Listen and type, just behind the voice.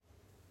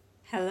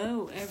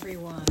Hello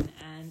everyone,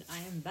 and I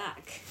am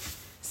back.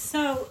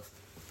 So,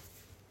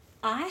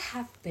 I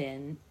have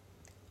been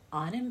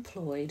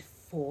unemployed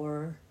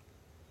for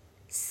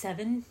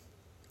 7-8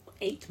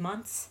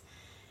 months,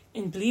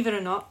 and believe it or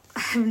not,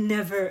 I've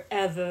never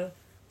ever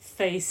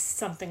faced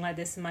something like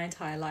this in my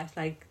entire life.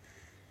 Like,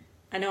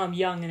 I know I'm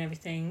young and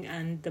everything,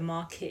 and the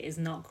market is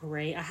not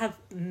great. I have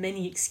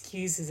many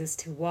excuses as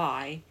to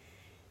why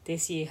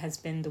this year has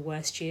been the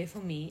worst year for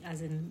me,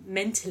 as in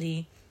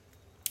mentally,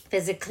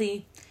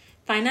 physically,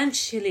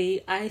 financially.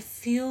 I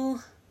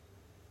feel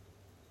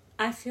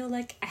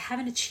like I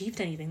haven't achieved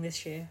anything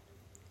this year.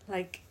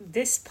 Like,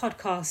 this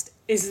podcast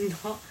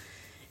is not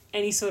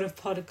any sort of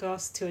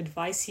podcast to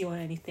advise you on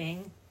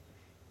anything,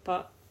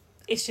 but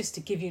it's just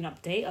to give you an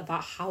update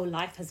about how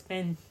life has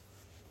been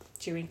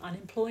during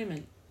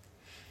unemployment.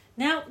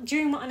 Now,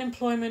 during my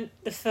unemployment,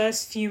 the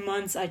first few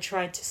months I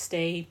tried to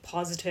stay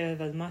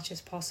positive as much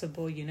as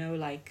possible,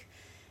 like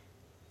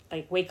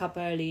wake up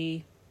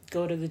early,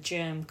 go to the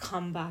gym,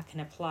 come back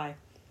and apply.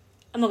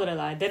 I'm not gonna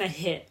lie, then I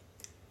hit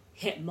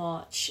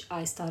March.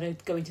 I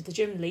started going to the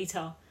gym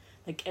later,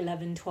 like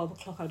 11, 12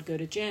 o'clock I would go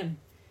to gym.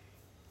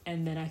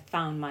 And then I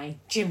found my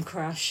gym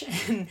crush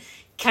and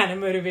kind of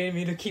motivated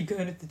me to keep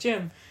going to the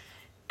gym.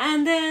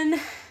 And then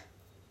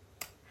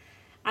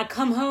I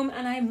come home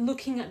and I'm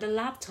looking at the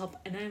laptop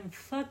and I'm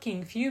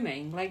fucking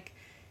fuming. Like,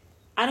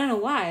 I don't know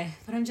why,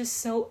 but I'm just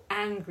so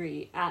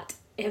angry at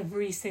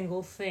every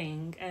single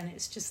thing. And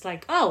it's just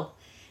like, oh,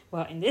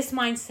 well, in this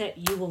mindset,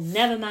 you will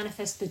never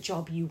manifest the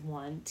job you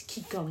want.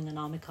 Keep going,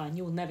 Anamika, and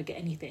you will never get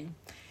anything.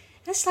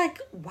 And it's like,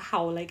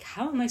 wow, like,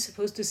 how am I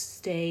supposed to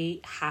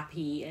stay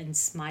happy and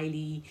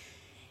smiley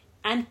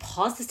and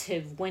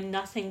positive when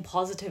nothing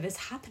positive is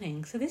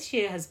happening? So this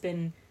year has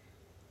been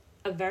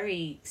a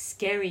very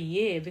scary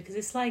year, because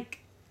it's like,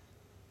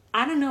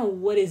 I don't know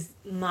what is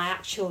my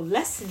actual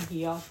lesson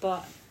here,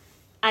 but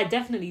I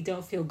definitely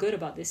don't feel good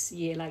about this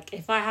year. Like,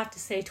 if I have to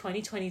say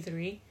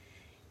 2023,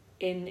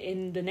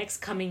 in the next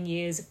coming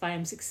years, if I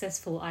am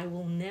successful, I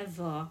will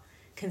never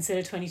consider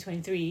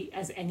 2023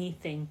 as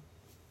anything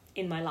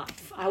in my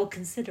life. I will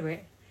consider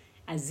it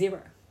as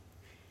zero.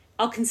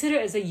 I'll consider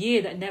it as a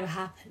year that never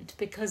happened,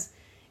 because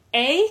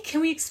A,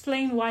 can we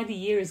explain why the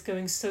year is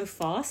going so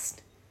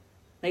fast?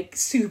 Like,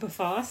 super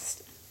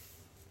fast.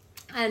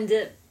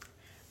 And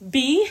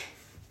B,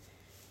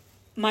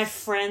 my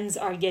friends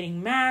are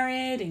getting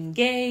married,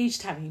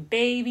 engaged, having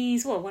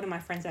babies. Well, one of my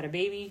friends had a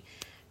baby.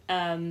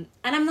 And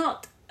I'm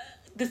not...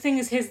 The thing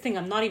is, here's the thing,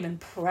 I'm not even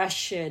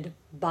pressured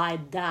by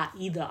that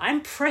either.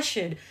 I'm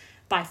pressured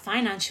by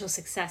financial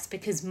success,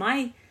 because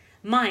my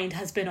mind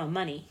has been on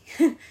money.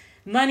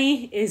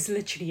 Money is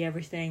literally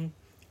everything,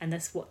 and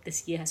that's what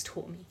this year has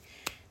taught me.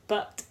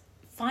 But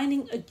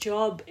finding a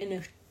job in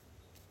a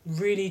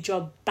really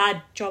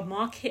bad job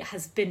market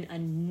has been a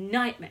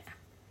nightmare.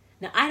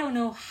 Now, I don't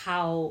know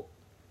how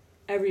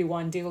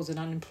everyone deals with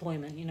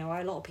unemployment.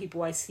 A lot of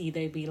people I see,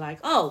 they'd be like,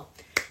 oh,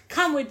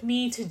 come with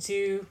me to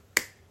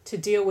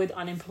deal with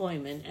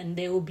unemployment, and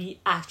they will be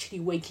actually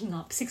waking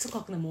up 6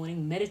 o'clock in the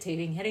morning,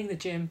 meditating, heading to the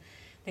gym,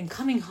 then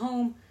coming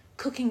home,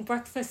 cooking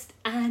breakfast,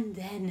 and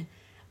then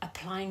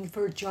applying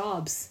for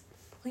jobs.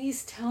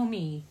 Please tell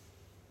me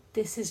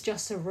this is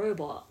just a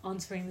robot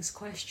answering this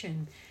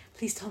question.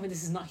 Please tell me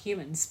this is not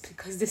humans,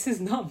 because this is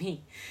not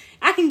me.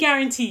 I can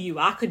guarantee you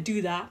I could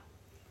do that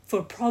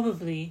for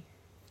probably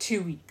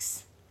 2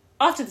 weeks.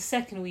 After the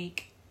second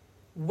week,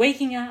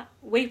 waking up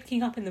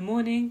in the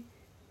morning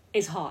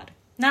is hard.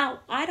 Now,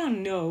 I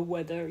don't know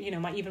whether,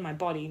 even my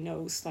body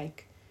knows,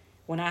 like,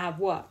 when I have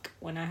work,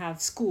 when I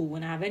have school,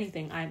 when I have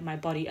anything, my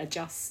body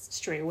adjusts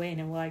straight away,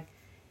 and I'm like,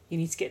 you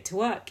need to get to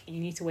work,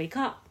 you need to wake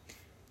up.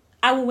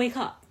 I will wake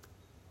up.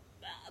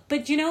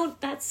 But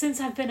that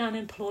since I've been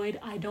unemployed,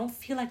 I don't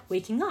feel like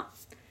waking up.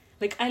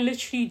 Like, I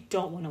literally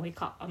don't want to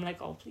wake up. I'm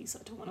like, oh, please,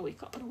 I don't want to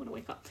wake up. I don't want to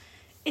wake up.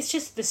 It's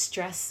just the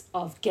stress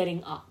of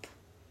getting up.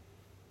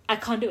 I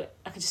can't do it.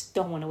 I just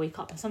don't want to wake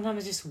up. And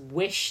sometimes I just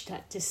wish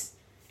that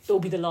it'll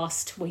be the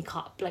last wake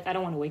up. Like, I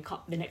don't want to wake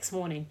up the next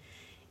morning.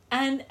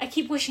 And I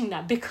keep wishing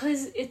that,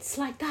 because it's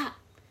like that.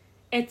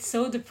 It's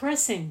so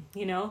depressing,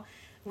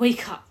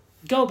 Wake up.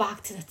 Go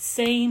back to that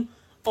same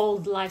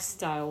old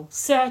lifestyle.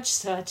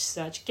 Search.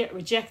 Get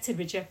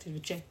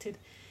rejected.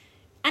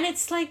 And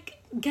it's like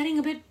getting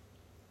a bit...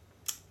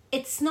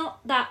 It's not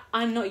that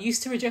I'm not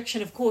used to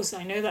rejection. Of course,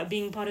 I know that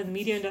being part of the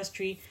media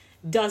industry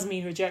does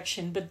mean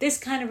rejection. But this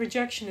kind of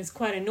rejection is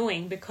quite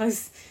annoying,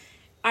 because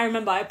I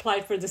remember I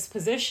applied for this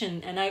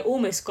position and I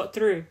almost got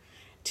through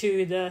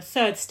to the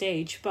third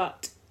stage,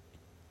 but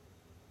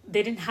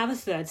they didn't have a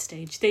third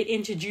stage. They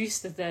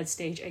introduced the third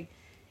stage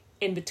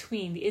in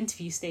between the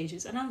interview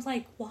stages. And I was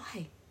like,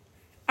 why?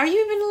 Are you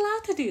even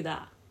allowed to do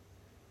that?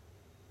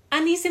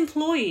 And these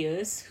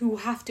employers who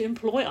have to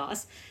employ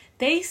us,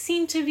 they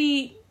seem to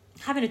be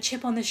having a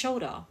chip on their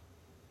shoulder.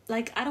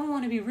 Like, I don't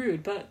want to be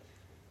rude, but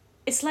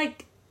it's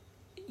like,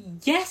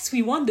 yes,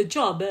 we want the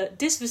job, but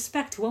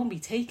disrespect won't be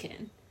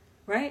taken.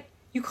 Right?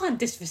 You can't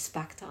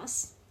disrespect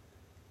us.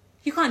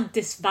 You can't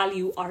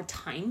disvalue our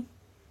time.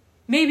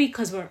 maybe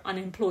because we're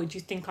unemployed,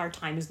 you think our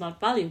time is not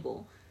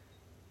valuable.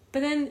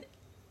 But then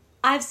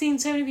I've seen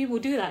so many people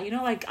do that,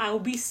 like I'll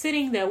be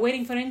sitting there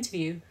waiting for an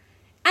interview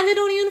and they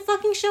don't even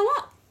fucking show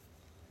up.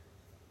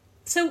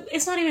 So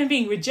it's not even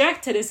being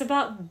rejected. It's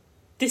about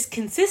this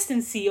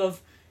consistency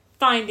of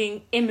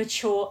finding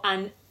immature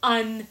and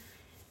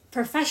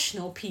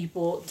unprofessional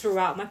people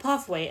throughout my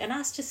pathway. And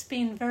that's just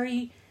been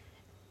very,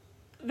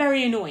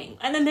 very annoying.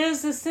 And then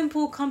there's a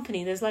simple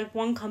company. There's like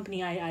one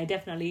company I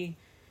definitely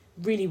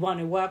really want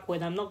to work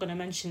with. I'm not going to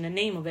mention the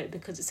name of it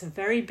because it's a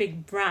very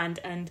big brand.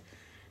 And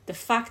the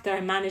fact that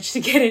I managed to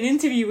get an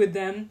interview with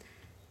them,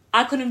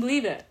 I couldn't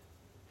believe it.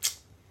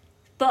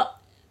 But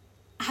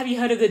have you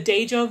heard of the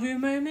deja vu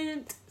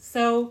moment?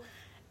 So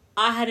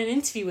I had an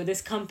interview with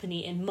this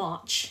company in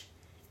March,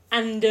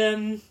 and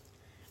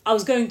I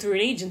was going through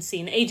an agency,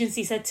 and the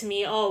agency said to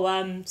me,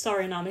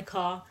 sorry,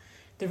 Namika,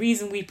 the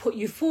reason we put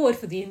you forward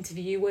for the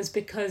interview was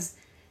because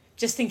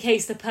just in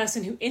case the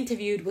person who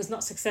interviewed was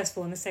not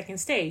successful in the second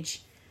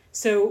stage.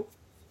 So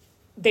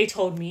they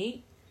told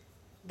me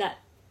that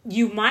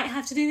you might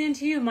have to do the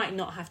interview, you might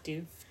not have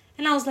to.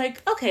 And I was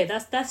like, okay,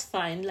 that's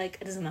fine, like,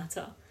 it doesn't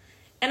matter.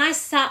 And I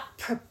sat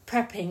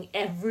prepping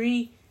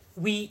every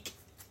week.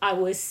 I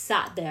was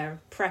sat there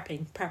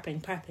prepping.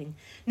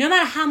 No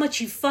matter how much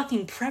you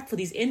fucking prep for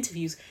these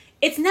interviews,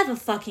 it's never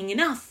fucking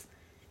enough.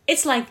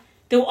 It's like,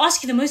 they'll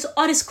ask you the most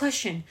oddest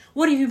question.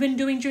 What have you been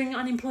doing during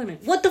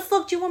unemployment? What the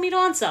fuck do you want me to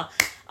answer?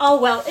 Oh,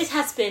 well, it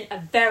has been a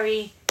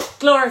very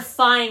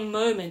glorifying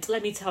moment.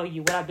 Let me tell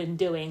you what I've been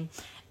doing.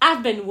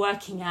 I've been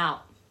working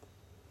out.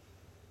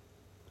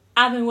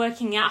 I've been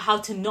working out how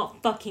to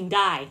not fucking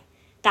die.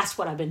 That's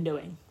what I've been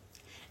doing.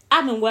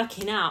 I've been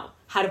working out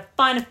how to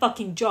find a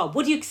fucking job.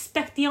 What do you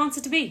expect the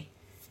answer to be?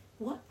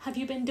 What have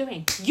you been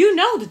doing? You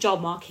know the job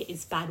market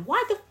is bad.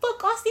 Why the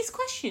fuck ask these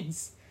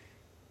questions?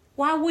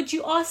 Why would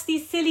you ask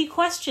these silly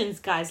questions,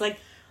 guys? Like,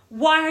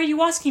 why are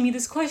you asking me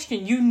this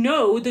question? You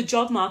know the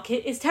job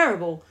market is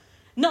terrible.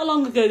 Not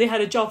long ago, they had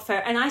a job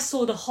fair and I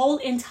saw the whole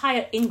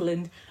entire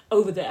England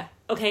over there.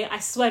 Okay, I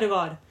swear to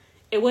God.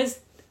 It was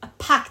a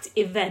packed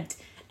event.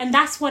 And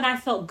that's when I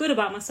felt good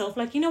about myself.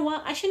 Like, you know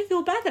what? I shouldn't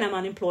feel bad that I'm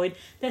unemployed.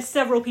 There's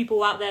several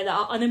people out there that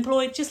are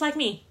unemployed just like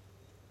me.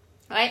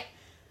 Right?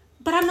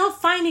 But I'm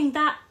not finding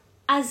that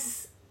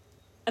as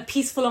a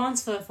peaceful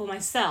answer for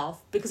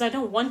myself because I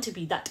don't want to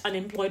be that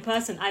unemployed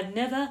person. I've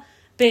never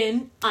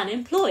been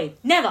unemployed.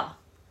 Never.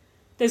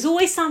 There's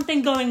always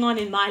something going on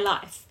in my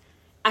life.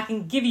 I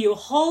can give you a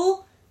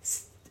whole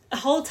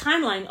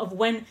timeline of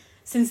when,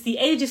 since the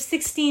age of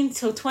 16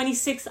 till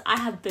 26, I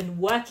have been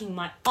working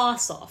my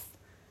ass off.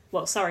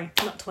 Well, sorry,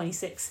 not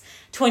 26,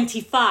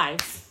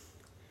 25.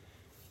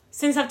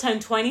 Since I've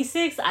turned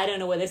 26, I don't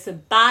know whether it's a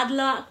bad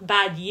luck,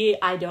 bad year,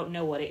 I don't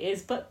know what it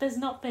is, but there's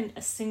not been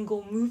a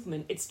single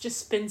movement. It's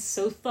just been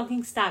so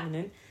fucking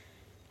stagnant.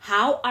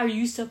 How are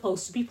you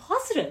supposed to be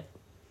positive?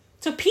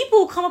 So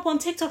people come up on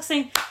TikTok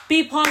saying,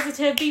 be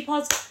positive, be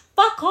positive.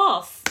 Fuck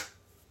off.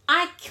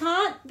 I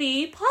can't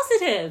be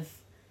positive.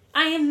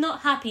 I am not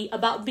happy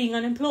about being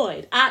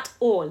unemployed at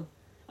all.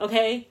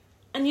 Okay?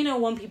 And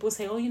when people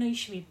say, you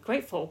should be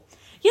grateful.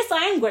 Yes,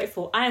 I am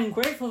grateful. I am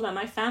grateful that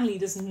my family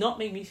does not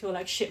make me feel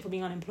like shit for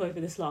being unemployed for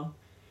this long.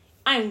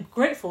 I am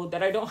grateful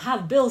that I don't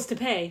have bills to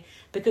pay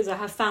because I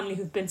have family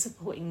who've been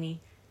supporting me.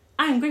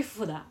 I am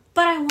grateful for that.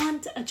 But I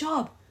want a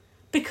job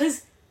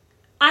because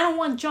I don't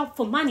want a job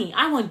for money.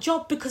 I want a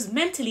job because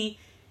mentally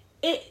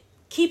it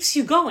keeps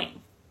you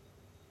going.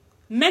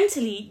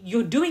 Mentally,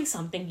 you're doing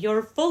something.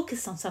 You're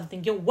focused on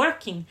something. You're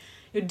working.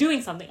 You're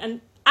doing something.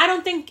 And I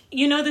don't think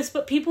you know this,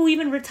 but people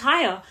even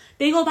retire.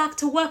 They go back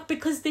to work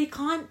because they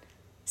can't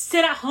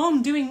sit at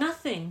home doing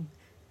nothing.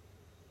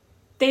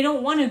 They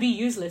don't want to be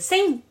useless.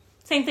 Same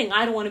thing.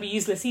 I don't want to be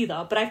useless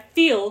either, but I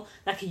feel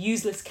like a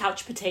useless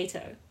couch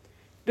potato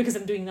because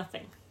I'm doing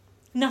nothing.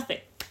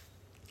 Nothing.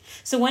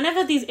 So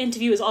whenever these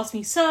interviewers ask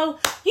me, so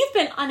you've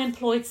been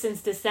unemployed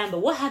since December,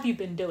 what have you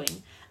been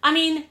doing? I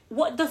mean,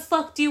 what the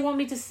fuck do you want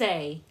me to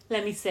say?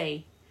 Let me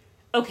say,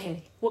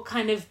 okay, what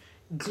kind of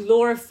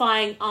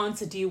glorifying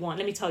answer do you want?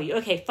 Let me tell you.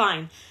 Okay,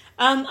 fine.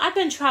 I've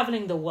been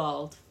traveling the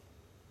world.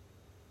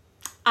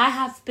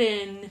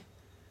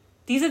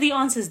 These are the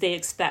answers they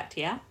expect,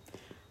 yeah?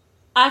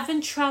 I've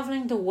been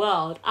traveling the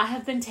world. I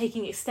have been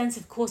taking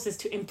extensive courses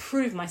to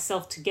improve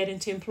myself to get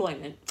into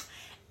employment.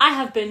 I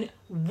have been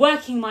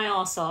working my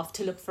ass off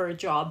to look for a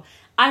job.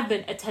 I've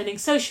been attending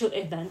social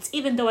events,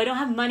 even though I don't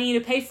have money to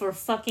pay for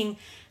fucking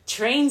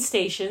train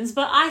stations,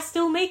 but I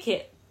still make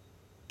it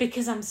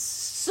because I'm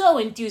so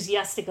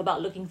enthusiastic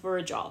about looking for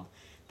a job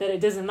that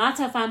it doesn't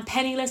matter if I'm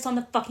penniless on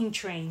the fucking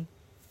train.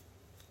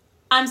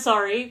 I'm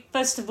sorry,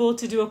 first of all,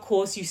 to do a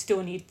course, you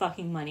still need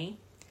fucking money.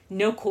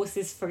 No course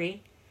is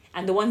free.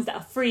 And the ones that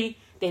are free,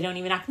 they don't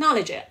even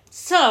acknowledge it.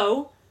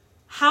 So,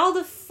 how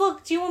the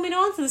fuck do you want me to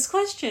answer this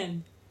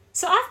question?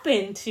 So I've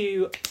been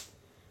to...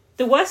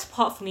 The worst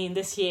part for me in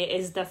this year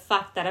is the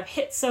fact that I've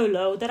hit so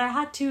low that I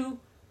had to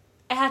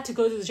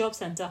go to the job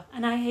centre.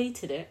 And I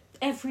hated it.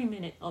 Every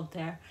minute of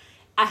there.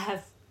 I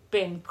have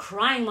been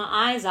crying my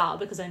eyes out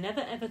because I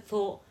never ever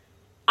thought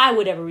I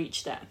would ever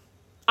reach there.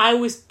 I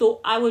always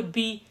thought I would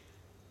be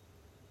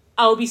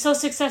so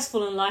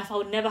successful in life, I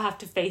would never have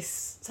to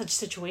face such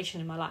a situation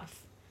in my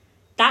life.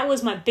 That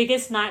was my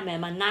biggest nightmare.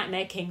 My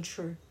nightmare came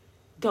true.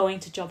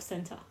 Going to job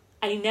center.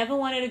 I never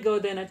wanted to go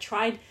there, and I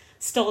tried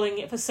stalling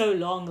it for so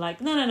long.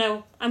 Like,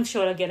 no, I'm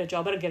sure I'll get a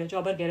job.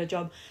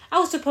 I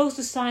was supposed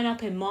to sign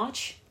up in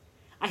March.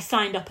 I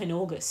signed up in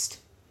August.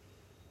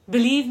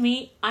 Believe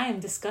me, I am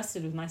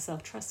disgusted with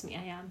myself. Trust me,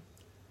 I am.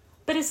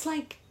 But it's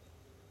like,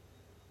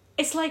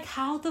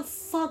 how the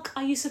fuck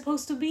are you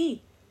supposed to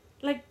be?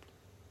 Like,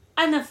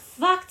 and the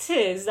fact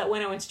is that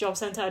when I went to job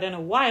center, I don't know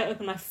why I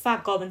opened my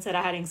fat gob and said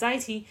I had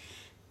anxiety,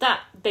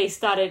 that they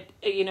started,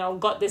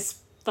 got this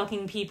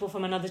fucking people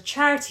from another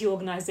charity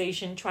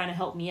organization trying to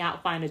help me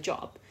out find a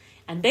job.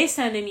 And they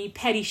sending me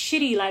petty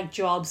shitty like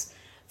jobs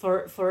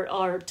or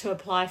to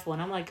apply for.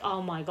 And I'm like,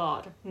 oh my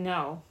God,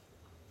 no,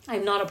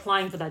 I'm not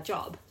applying for that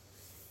job.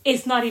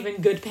 It's not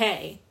even good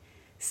pay.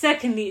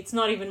 Secondly, it's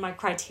not even my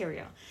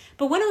criteria.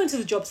 But when I went to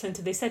the job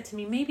center, they said to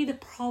me, maybe the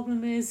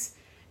problem is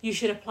you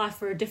should apply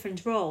for a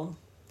different role.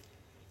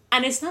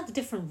 And it's not the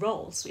different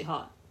role,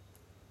 sweetheart.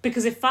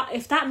 Because if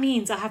that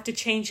means I have to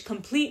change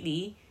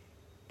completely,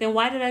 then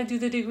why did I do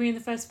the degree in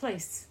the first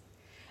place?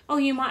 Oh,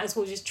 you might as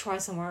well just try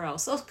somewhere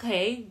else.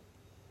 Okay,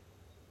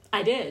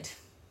 I did.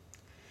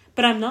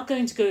 But I'm not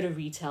going to go to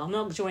retail. I'm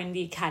not joining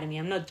the academy.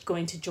 I'm not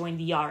going to join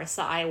the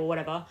RSI or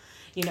whatever,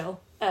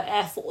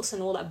 Air Force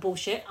and all that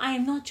bullshit. I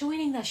am not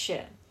joining that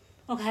shit.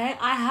 Okay,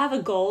 I have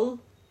a goal.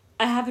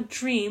 I have a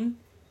dream.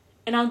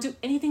 And I'll do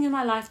anything in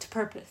my life to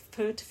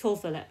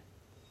fulfill it.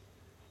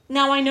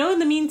 Now, I know in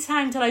the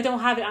meantime, till I don't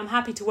have it, I'm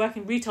happy to work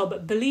in retail.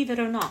 But believe it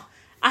or not,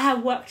 I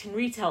have worked in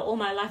retail all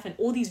my life. And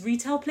all these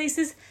retail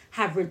places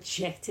have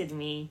rejected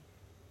me.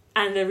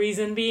 And the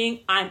reason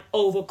being, I'm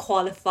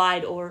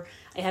overqualified or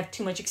I have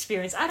too much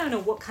experience. I don't know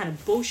what kind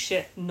of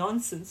bullshit,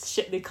 nonsense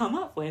shit they come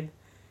up with.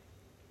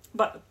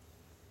 But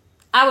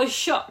I was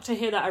shocked to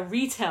hear that a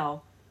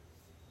retail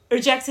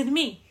rejected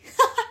me.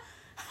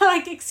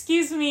 Like,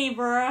 excuse me,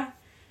 bruh.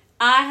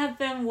 I have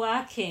been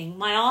working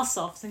my ass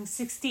off since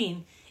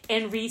 16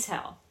 in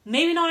retail.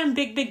 Maybe not in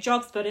big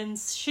jobs, but in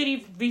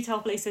shitty retail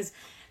places,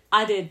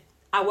 I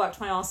worked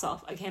my ass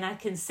off. Okay, and I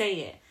can say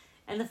it.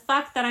 And the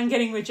fact that I'm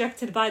getting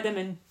rejected by them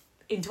in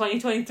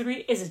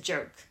 2023 is a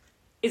joke.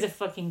 Is a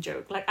fucking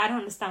joke. Like, I don't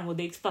understand what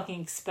they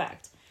fucking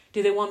expect.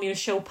 Do they want me to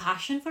show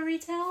passion for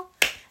retail?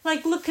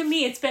 Like, look at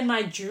me. It's been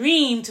my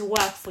dream to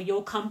work for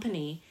your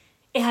company.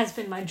 It has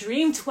been my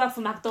dream to work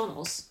for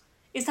McDonald's.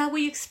 Is that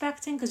what you're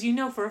expecting? Because you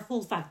know for a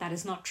full fact that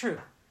is not true.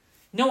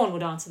 No one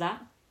would answer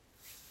that.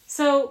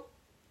 So,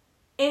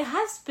 it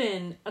has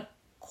been a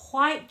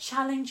quite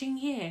challenging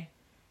year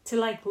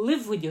to,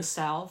 live with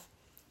yourself,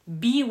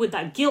 be with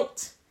that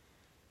guilt.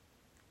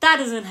 That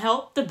doesn't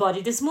help the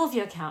body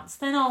dysmorphia counts.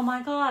 Then, oh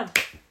my God,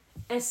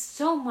 there's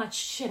so much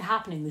shit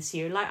happening this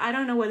year. I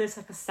don't know whether it's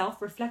a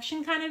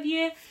self-reflection kind of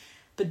year,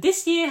 but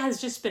this year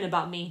has just been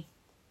about me.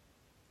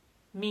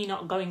 Me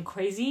not going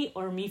crazy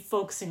or me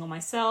focusing on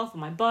myself, on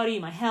my body,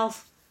 my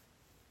health.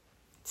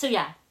 So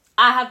yeah,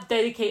 I have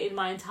dedicated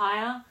my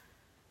entire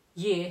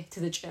year to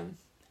the gym.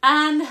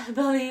 And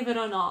believe it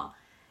or not,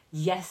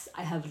 yes,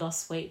 I have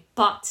lost weight.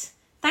 But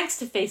thanks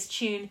to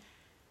Facetune,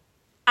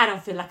 I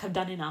don't feel like I've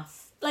done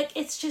enough.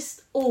 It's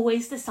just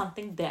always there's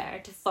something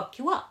there to fuck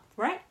you up,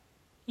 right?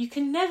 You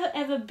can never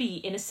ever be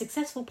in a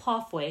successful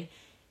pathway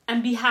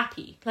and be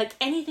happy.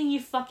 Anything you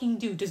fucking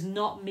do does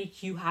not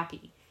make you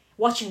happy.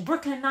 Watching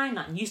Brooklyn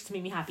Nine-Nine used to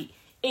make me happy.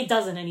 It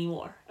doesn't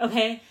anymore,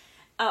 okay?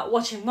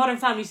 Watching Modern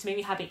Family used to make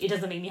me happy. It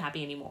doesn't make me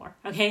happy anymore,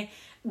 okay?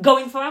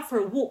 Going out for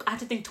a walk, I have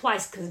to think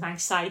twice because of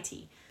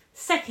anxiety.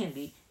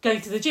 Secondly,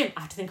 going to the gym,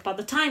 I have to think about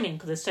the timing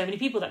because there's so many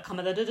people that come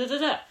and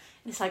And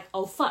it's like,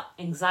 oh fuck,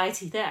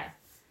 anxiety there.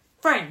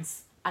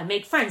 Friends, I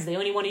make friends. They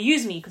only want to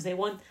use me because they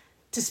want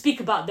to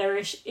speak about their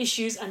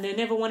issues and they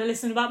never want to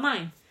listen about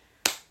mine.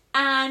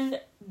 And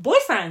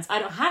boyfriends, I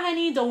don't have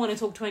any, don't want to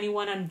talk to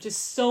anyone. I'm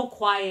just so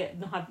quiet,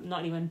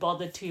 not even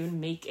bothered to even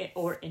make it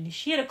or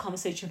initiate a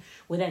conversation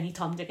with any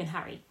Tom, Dick and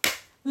Harry.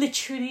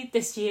 Literally,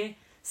 this year,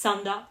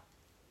 summed up,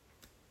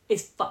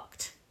 is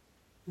fucked.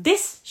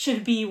 This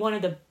should be one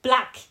of the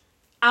black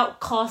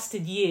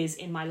outcasted years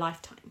in my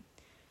lifetime.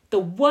 The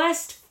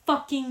worst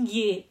fucking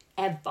year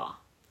ever.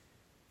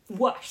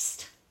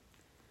 Worst.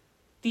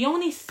 The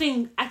only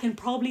thing I can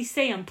probably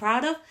say I'm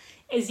proud of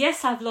is,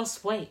 yes, I've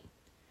lost weight.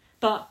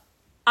 But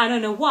I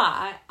don't know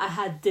why I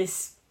had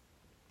this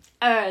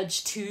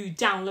urge to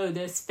download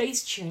this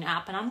Facetune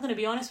app. And I'm going to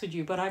be honest with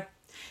you, but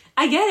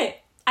I get it.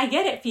 I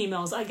get it,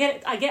 females.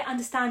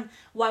 Understand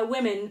why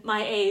women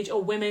my age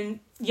or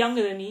women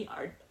younger than me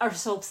are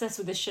so obsessed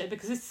with this shit.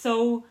 Because it's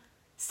so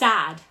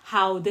sad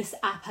how this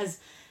app has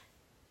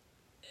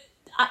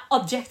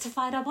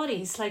objectified our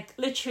bodies.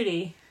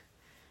 Literally.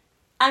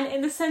 And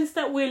in the sense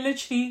that we're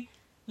literally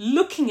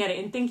looking at it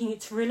and thinking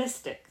it's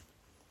realistic.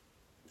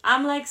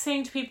 I'm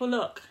saying to people,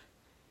 look,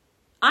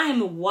 I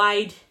am a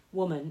wide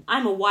woman.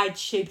 I'm a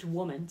wide-shaped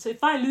woman. So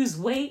if I lose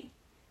weight,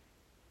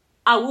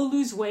 I will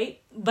lose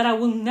weight, but I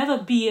will never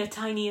be a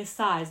tinier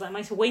size.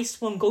 My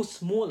waist won't go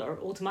smaller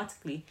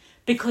automatically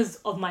because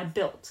of my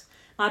build.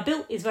 My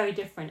build is very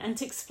different. And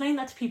to explain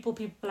that to people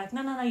are like,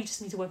 no, you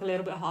just need to work a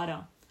little bit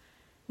harder.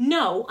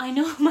 No, I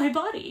know my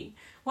body.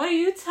 What are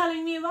you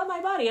telling me about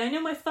my body? I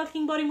know my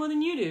fucking body more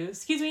than you do.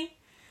 Excuse me?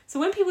 So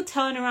when people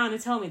turn around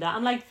and tell me that,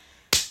 I'm like,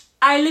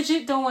 I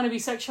legit don't want to be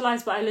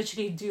sexualized, but I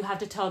literally do have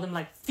to tell them,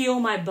 like, feel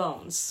my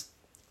bones.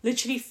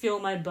 Literally feel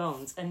my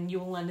bones, and you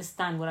will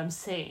understand what I'm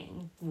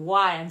saying.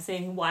 Why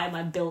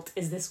my build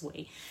is this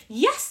way.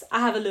 Yes,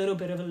 I have a little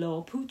bit of a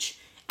lower pooch,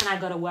 and I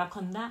gotta work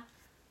on that.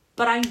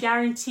 But I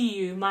guarantee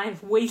you, my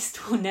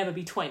waist will never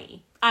be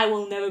 20. I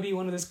will never be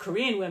one of those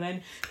Korean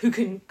women who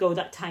can go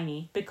that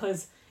tiny,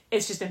 because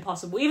it's just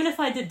impossible. Even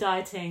if I did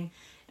dieting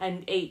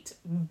and ate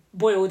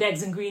boiled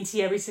eggs and green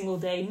tea every single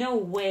day, no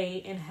way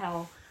in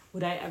hell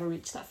would I ever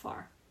reach that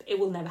far. It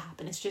will never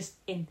happen. It's just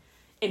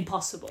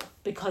impossible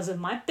because of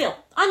my build.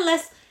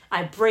 Unless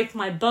I break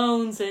my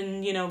bones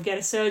and, get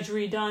a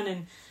surgery done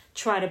and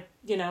try to,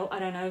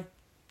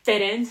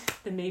 fit in,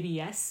 then maybe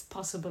yes,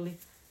 possibly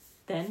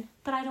then.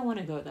 But I don't want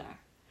to go there.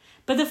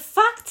 But the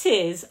fact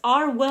is,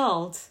 our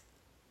women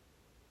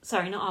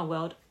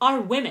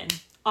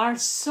are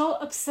so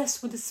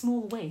obsessed with the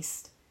small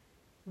waist.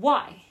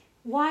 Why?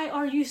 Why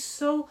are you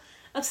so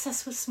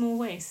obsessed with small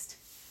waist?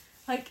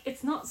 Like,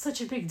 it's not such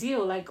a big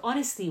deal. Like,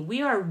 honestly,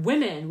 we are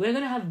women. We're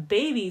going to have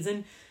babies,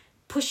 and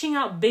pushing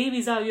out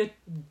babies out of your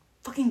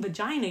fucking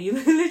vagina.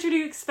 You're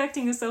literally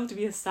expecting yourself to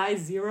be a size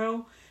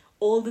 0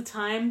 all the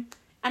time.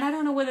 And I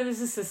don't know whether this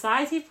is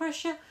society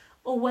pressure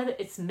or whether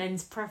it's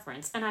men's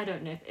preference. And I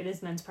don't know if it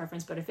is men's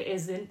preference, but if it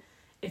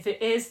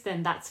is,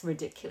 then that's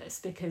ridiculous,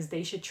 because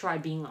they should try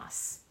being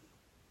us.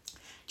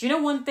 Do you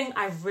know one thing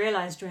I've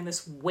realized during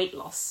this weight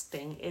loss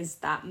thing is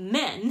that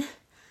men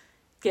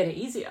get it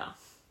easier.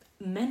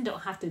 Men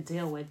don't have to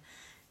deal with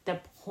the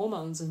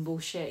hormones and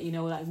bullshit,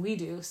 like we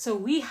do. So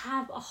we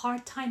have a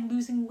hard time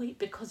losing weight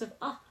because of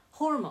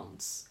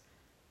hormones.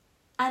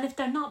 And if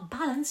they're not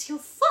balanced, you're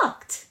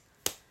fucked.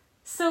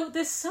 So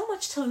there's so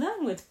much to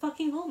learn with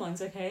fucking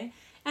hormones, okay?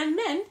 And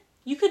men,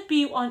 you could be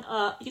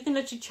you can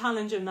literally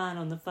challenge a man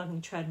on the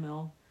fucking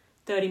treadmill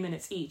 30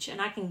 minutes each, and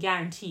I can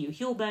guarantee you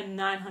he'll burn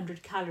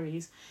 900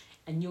 calories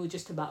and you'll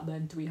just about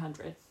burn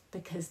 300,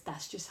 because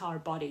that's just how our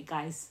body,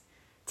 guys.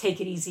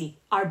 Take it easy.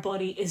 Our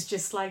body is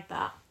just like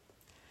that.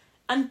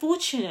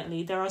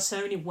 Unfortunately, there are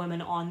so many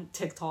women on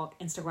TikTok,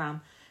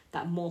 Instagram,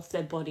 that morph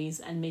their bodies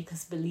and make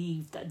us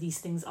believe that these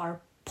things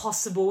are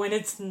possible, and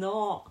it's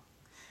not.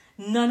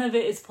 None of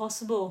it is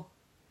possible.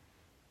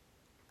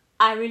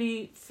 I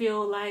really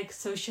feel like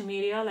social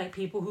media, like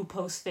people who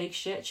post fake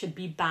shit, should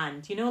be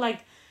banned.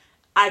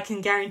 I can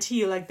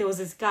guarantee you, there was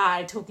this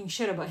guy talking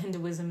shit about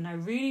Hinduism, and I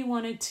really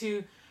wanted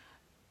to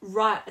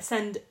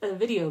send a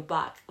video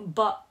back,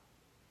 but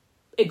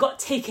it got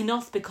taken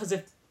off because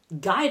of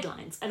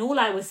guidelines. And all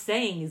I was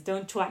saying is,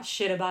 don't talk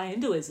shit about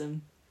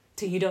Hinduism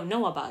till you don't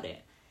know about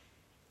it.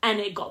 And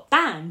it got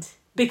banned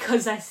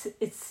because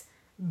it's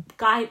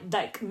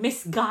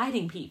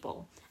misguiding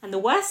people. And the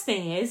worst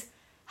thing is,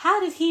 how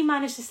did he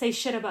manage to say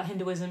shit about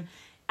Hinduism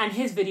and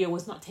his video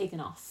was not taken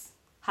off?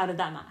 How did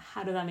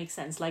that make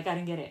sense? I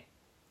didn't get it.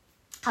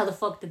 How the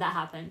fuck did that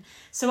happen?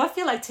 So I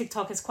feel like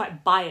TikTok is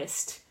quite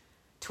biased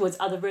towards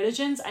other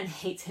religions and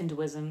hates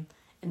Hinduism.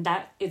 And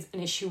that is an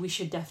issue we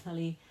should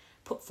definitely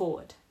put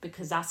forward,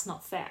 because that's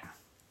not fair.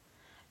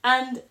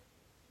 And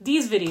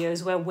these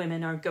videos where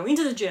women are going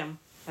to the gym,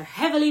 they're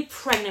heavily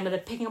pregnant, but they're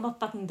picking up a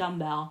fucking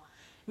dumbbell,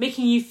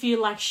 making you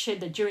feel like shit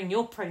that during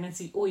your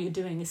pregnancy, all you're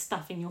doing is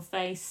stuffing your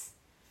face.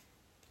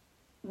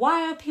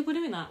 Why are people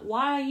doing that?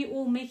 Why are you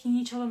all making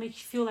each other make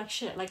you feel like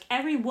shit? Like,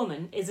 every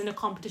woman is in a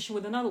competition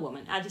with another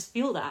woman. I just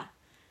feel that.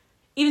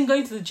 Even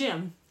going to the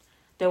gym,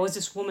 there was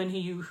this woman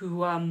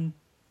who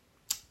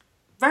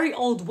very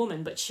old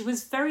woman, but she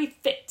was very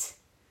fit.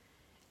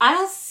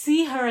 I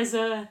see her as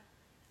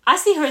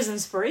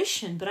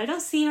inspiration, but I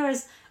don't see her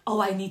as,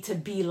 I need to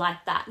be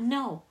like that.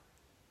 No.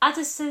 I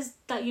just says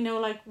that,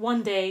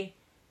 one day,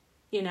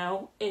 in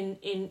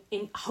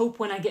hope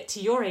when I get to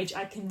your age,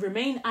 I can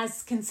remain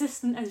as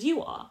consistent as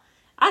you are.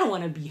 I don't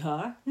want to be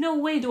her. No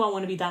way do I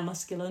want to be that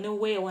muscular. No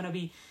way I want to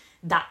be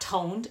that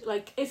toned.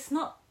 It's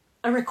not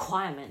a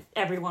requirement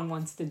everyone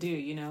wants to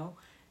do,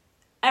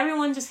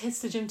 Everyone just hits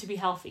the gym to be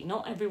healthy.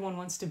 Not everyone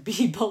wants to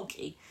be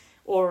bulky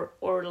or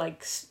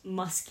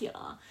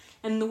muscular.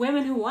 And the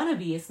women who want to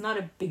be, it's not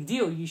a big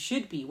deal. You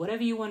should be.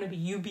 Whatever you want to be,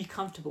 you be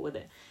comfortable with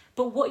it.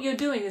 But what you're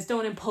doing is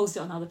don't impose it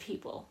on other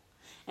people.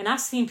 And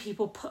I've seen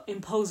people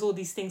impose all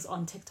these things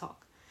on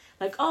TikTok.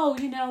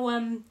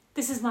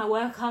 This is my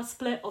workout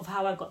split of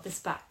how I got this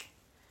back.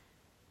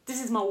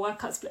 This is my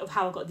workout split of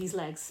how I got these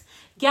legs.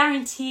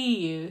 Guarantee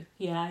you,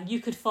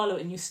 you could follow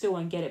it and you still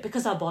won't get it,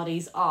 because our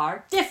bodies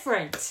are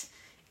different.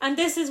 And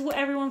this is what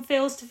everyone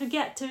fails to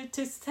forget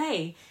to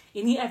say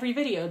in every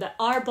video, that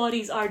our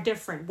bodies are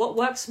different. What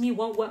works for me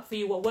won't work for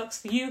you. What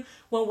works for you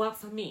won't work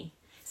for me.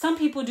 Some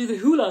people do the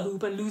hula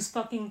hoop and lose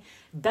fucking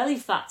belly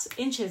fat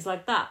inches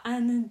like that.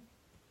 And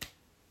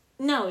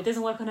no, it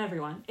doesn't work on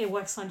everyone. It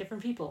works on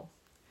different people.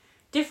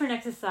 Different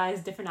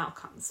exercise, different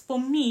outcomes. For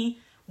me,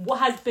 what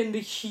has been the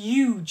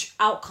huge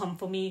outcome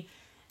for me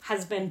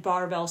has been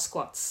barbell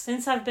squats.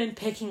 Since I've been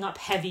picking up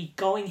heavy,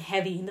 going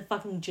heavy in the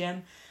fucking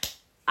gym,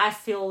 I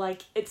feel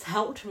like it's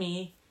helped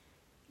me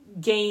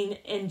gain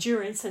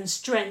endurance and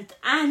strength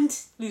and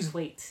lose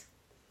weight.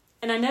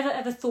 And I never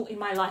ever thought in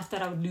my life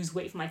that I would lose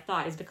weight for my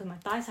thighs, because my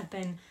thighs have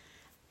been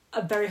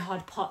a very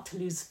hard part to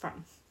lose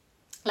from.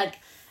 Like,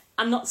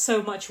 I'm not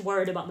so much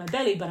worried about my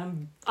belly, but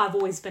I've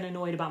always been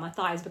annoyed about my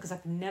thighs because I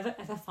can never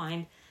ever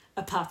find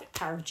a perfect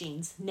pair of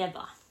jeans.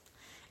 Never.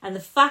 And the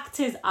fact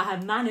is, I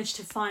have managed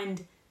to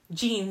find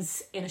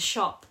jeans in a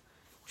shop.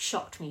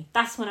 Shocked me.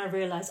 That's when I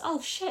realized,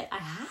 oh shit, I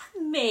have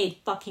made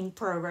fucking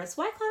progress.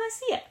 Why can't I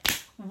see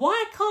it?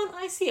 Why can't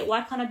I see it?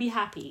 Why can't I be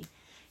happy?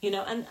 You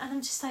know, and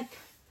I'm just like,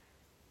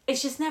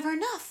 it's just never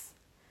enough.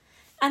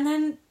 And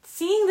then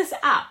seeing this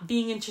app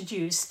being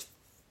introduced,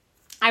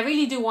 I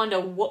really do wonder,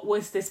 what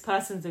was this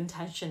person's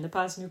intention, the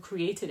person who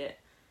created it?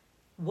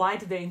 Why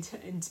did they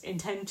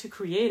intend to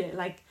create it?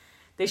 Like,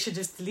 they should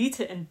just delete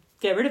it and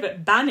get rid of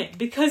it, ban it,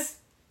 because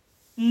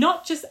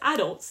not just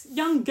adults,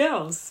 young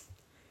girls,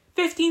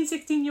 15,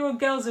 16-year-old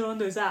girls are on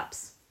those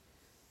apps,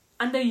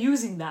 and they're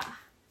using that,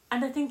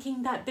 and they're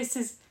thinking that this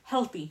is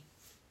healthy.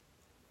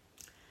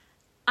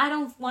 I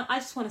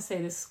just want to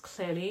say this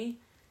clearly.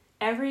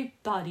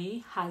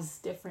 Everybody has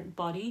different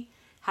body,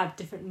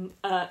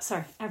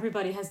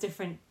 everybody has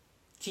different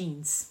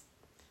genes.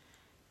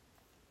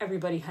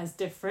 Everybody has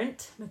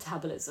different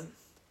metabolism.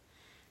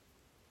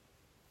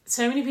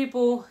 So many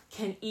people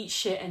can eat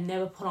shit and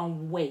never put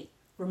on weight.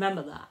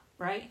 Remember that,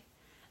 right?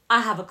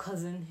 I have a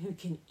cousin who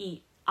can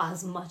eat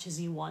as much as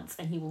he wants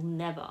and he will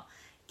never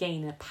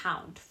gain a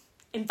pound.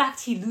 In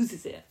fact, he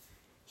loses it.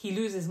 He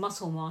loses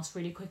muscle mass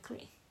really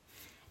quickly.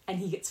 And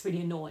he gets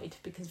really annoyed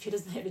because if he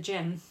doesn't hit the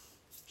gym,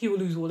 he will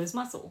lose all his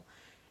muscle.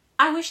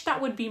 I wish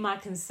that would be my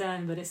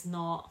concern, but it's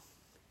not.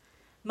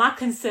 My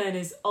concern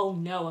is, oh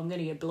no, I'm going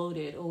to get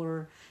bloated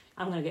or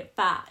I'm going to get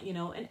fat, you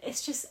know. And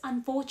it's just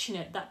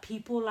unfortunate that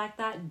people like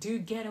that do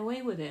get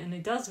away with it. And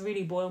it does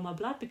really boil my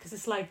blood, because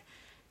it's like,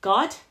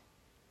 God,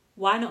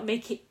 why not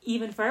make it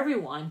even for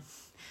everyone?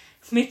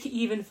 Make it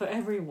even for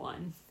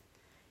everyone,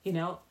 you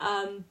know.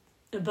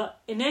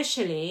 But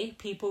initially,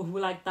 people who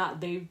like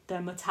that,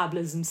 their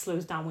metabolism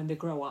slows down when they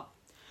grow up.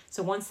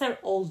 So once they're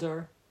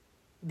older,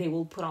 they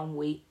will put on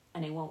weight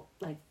and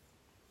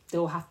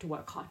they'll have to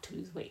work hard to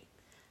lose weight.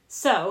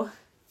 So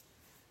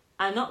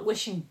I'm not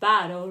wishing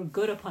bad or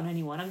good upon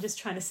anyone. I'm just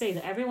trying to say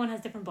that everyone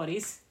has different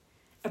bodies.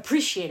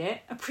 Appreciate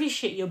it.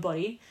 Appreciate your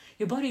body.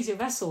 Your body's your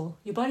vessel.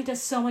 Your body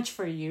does so much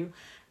for you.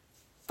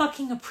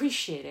 Fucking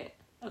appreciate it.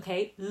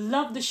 Okay?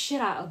 Love the shit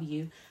out of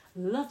you.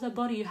 Love the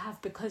body you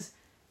have, because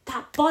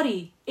that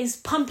body is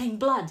pumping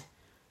blood.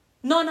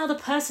 Not another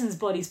person's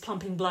body is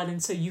pumping blood,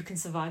 and so you can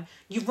survive.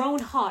 Your own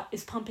heart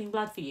is pumping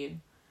blood for you.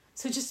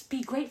 So just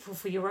be grateful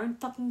for your own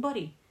fucking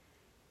body.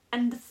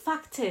 And the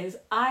fact is,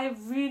 I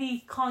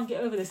really can't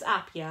get over this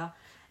app, yeah?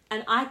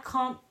 And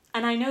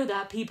I know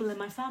that people in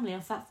my family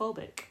are fat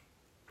phobic.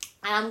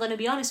 And I'm going to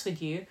be honest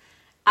with you,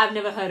 I've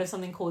never heard of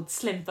something called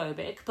slim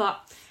phobic,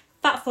 but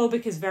fat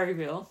phobic is very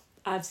real.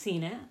 I've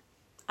seen it.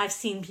 I've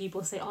seen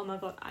people say, oh my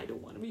God, I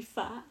don't want to be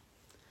fat.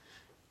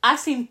 I've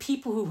seen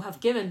people who have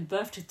given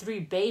birth to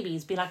 3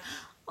 babies be like,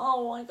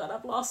 oh my God,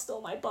 I've lost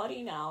all my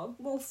body now.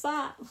 I'm all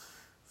fat.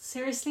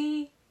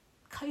 Seriously?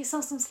 Cut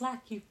yourself some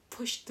slack. You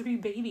pushed 3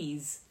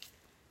 babies.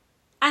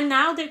 And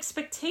now the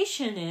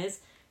expectation is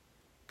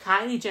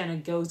Kylie Jenner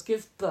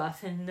gives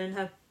birth, and then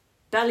her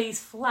belly's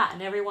flat,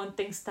 and everyone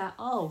thinks that,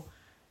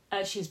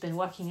 she's been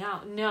working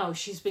out. No,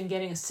 she's been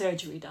getting a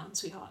surgery done,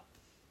 sweetheart.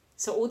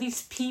 So all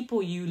these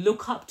people you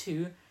look up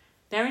to,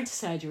 they're into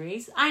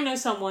surgeries. I know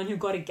someone who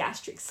got a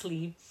gastric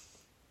sleeve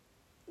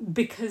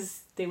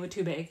because they were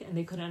too big and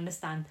they couldn't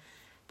understand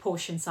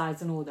portion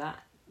size and all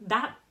that.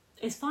 That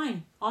is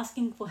fine.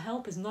 Asking for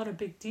help is not a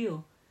big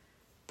deal.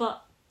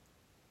 But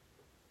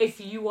if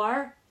you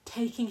are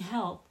taking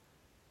help,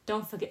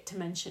 don't forget to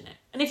mention it.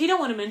 And if you don't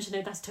want to mention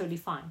it, that's totally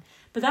fine.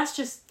 But that's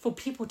just for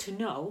people to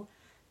know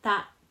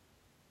that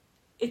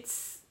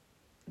it's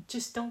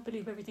just, don't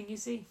believe everything you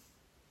see.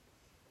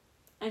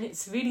 And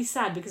it's really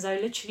sad, because I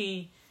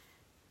literally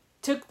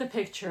took the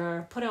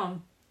picture, put it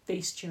on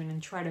Facetune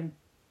and tried to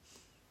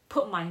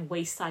put my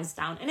waist size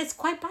down. And it's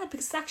quite bad,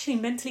 because it's actually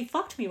mentally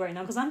fucked me right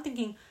now, because I'm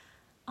thinking,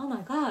 oh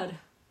my God,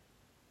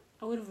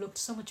 I would have looked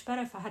so much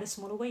better if I had a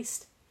smaller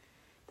waist.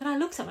 Then I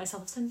looked at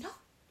myself and said,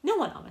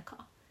 no,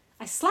 Anamika.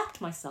 I slapped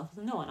myself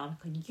and said, no,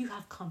 Anamika, you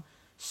have come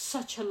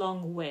such a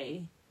long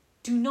way.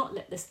 Do not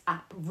let this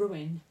app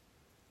ruin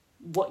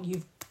what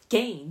you've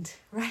gained,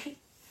 right?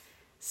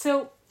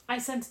 So I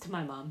sent it to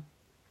my mum.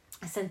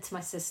 I sent it to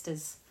my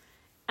sisters.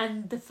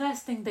 And the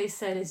first thing they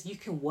said is, you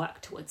can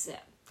work towards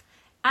it.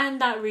 And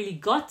that really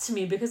got to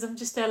me, because I'm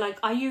just there like,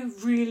 are you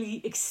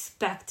really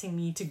expecting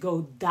me to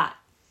go that?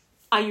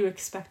 Are you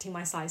expecting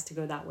my size to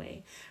go that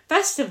way?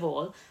 First of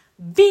all,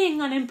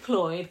 being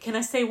unemployed, can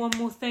I say one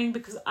more thing?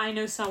 Because I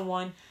know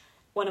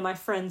one of my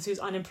friends who's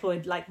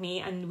unemployed like me,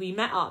 and we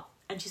met up,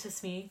 and she says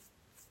to me,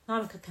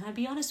 Namika, can I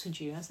be honest with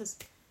you? I says,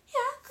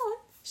 yeah, go on.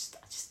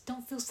 I just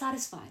don't feel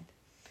satisfied.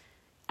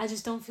 I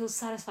just don't feel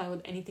satisfied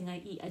with anything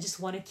I eat. I just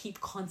want to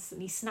keep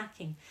constantly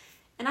snacking.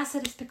 And I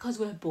said it's because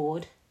we're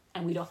bored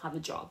and we don't have a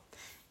job.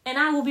 And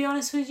I will be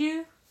honest with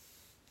you,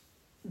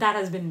 that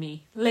has been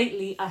me.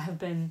 Lately, I have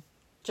been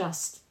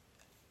just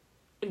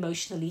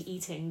emotionally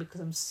eating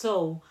because I'm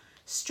so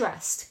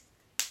stressed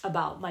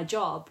about my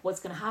job.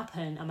 What's going to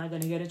happen? Am I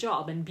going to get a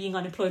job? And being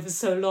unemployed for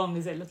so long,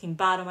 is it looking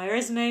bad on my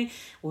resume?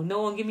 Will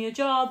no one give me a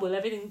job? Will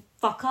everything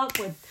fuck up?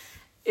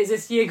 Is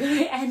this year going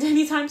to end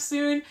anytime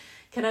soon?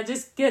 Can I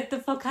just get the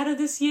fuck out of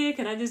this year?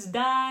 Can I just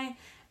die?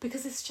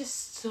 Because it's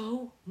just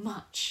so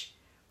much,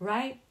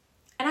 right?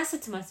 And I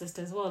said to my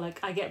sister as well,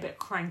 like, I get a bit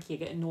cranky, I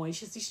get annoyed.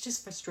 She's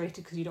just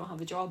frustrated because you don't have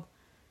a job.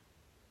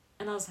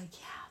 And I was like,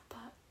 yeah,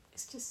 but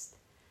it's just,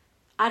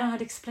 I don't know how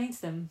to explain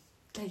to them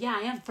that, yeah,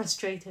 I am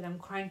frustrated, I'm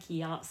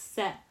cranky, I'm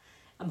upset,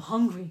 I'm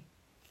hungry.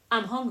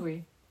 And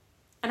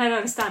I don't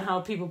understand how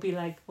people be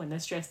like, when they're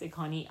stressed, they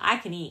can't eat. I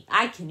can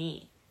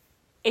eat.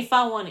 If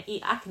I want to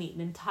eat, I can eat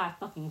the entire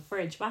fucking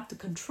fridge, but I have to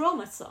control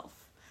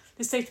myself.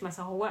 Just say to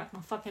myself, I'll work my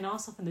fucking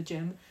ass off in the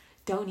gym,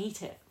 don't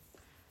eat it.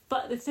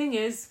 But the thing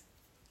is,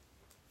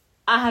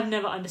 I have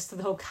never understood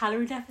the whole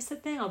calorie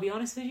deficit thing, I'll be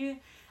honest with you.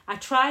 I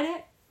tried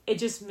it, it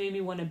just made me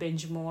want to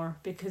binge more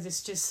because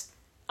it's just,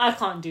 I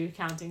can't do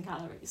counting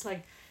calories.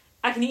 Like,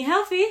 I can eat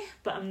healthy,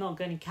 but I'm not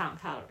going to count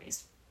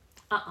calories.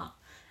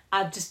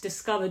 I've just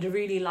discovered a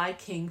really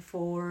liking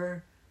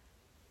for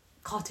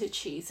cottage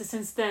cheese. So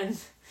since then,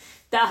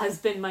 that has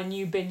been my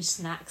new binge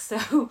snack.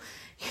 So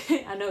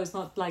I know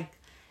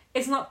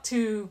it's not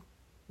too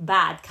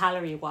bad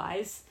calorie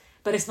wise,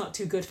 but it's not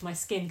too good for my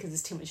skin because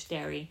it's too much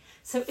dairy.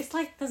 So it's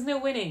like, there's no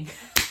winning.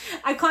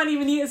 I can't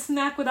even eat a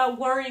snack without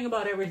worrying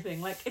about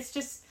everything. Like, it's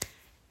just,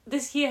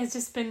 this year has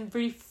just been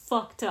really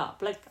fucked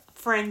up. Like,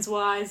 friends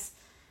wise,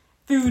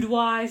 food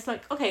wise.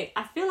 Like, okay,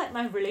 I feel like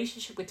my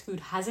relationship with food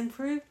has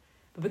improved,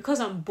 but because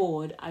I'm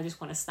bored, I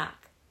just want to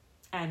snack.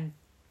 And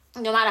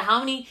no matter how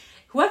many,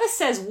 whoever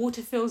says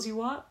water fills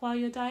you up while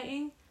you're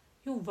dieting,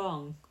 you're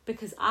wrong.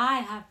 Because I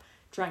have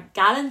drank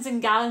gallons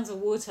and gallons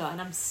of water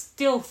and I'm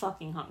still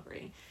fucking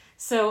hungry.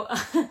 So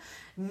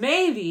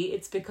maybe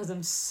it's because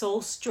I'm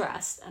so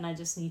stressed and I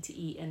just need to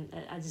eat and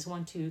I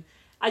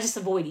just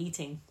avoid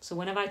eating. So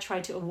whenever I try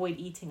to avoid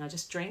eating, I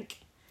just drink.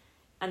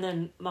 And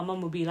then my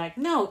mum will be like,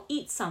 no,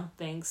 eat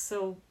something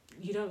so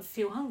you don't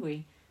feel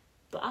hungry.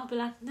 But I'll be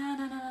like,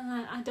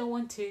 no, I don't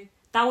want to.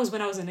 That was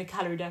when I was in a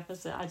calorie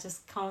deficit. I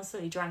just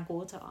constantly drank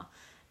water.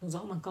 It was,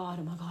 oh my god,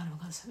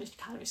 so much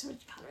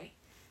calorie.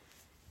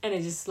 And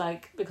it just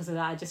like, because of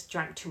that, I just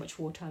drank too much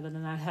water. And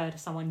then I heard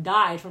someone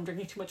died from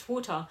drinking too much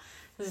water. I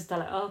was just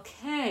like,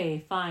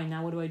 okay, fine,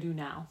 now what do I do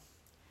now?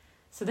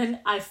 So then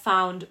I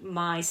found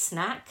my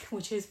snack,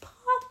 which is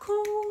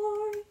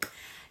popcorn.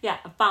 Yeah,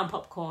 I found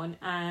popcorn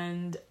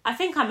and I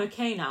think I'm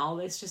okay now.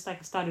 It's just like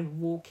I started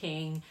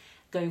walking,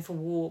 going for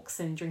walks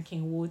and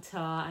drinking water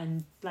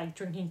and like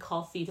drinking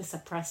coffee to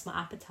suppress my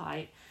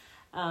appetite.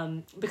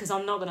 Because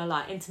I'm not going to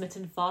lie,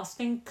 intermittent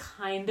fasting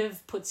kind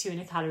of puts you in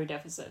a calorie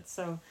deficit.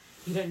 So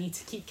you don't need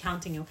to keep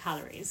counting your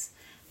calories.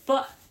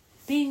 But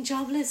being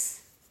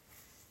jobless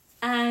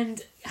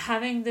and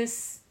having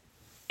this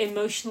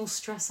emotional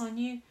stress on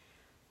you,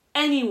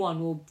 anyone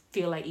will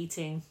feel like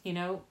eating, you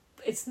know?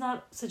 It's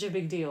not such a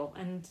big deal.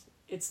 And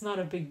it's not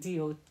a big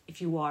deal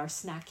if you are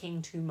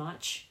snacking too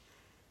much.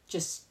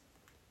 Just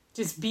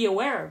be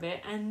aware of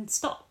it and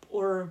stop,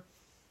 or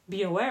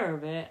be aware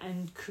of it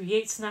and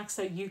create snacks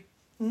that you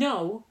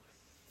know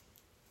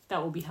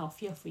that will be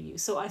healthier for you.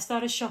 So I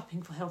started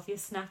shopping for healthier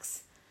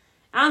snacks.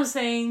 I'm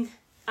saying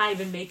I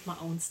even make my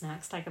own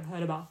snacks. Like, I've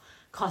heard about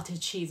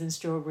cottage cheese and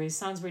strawberries.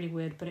 Sounds really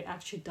weird, but it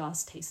actually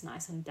does taste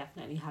nice, and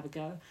definitely have a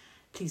go.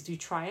 Please do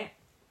try it.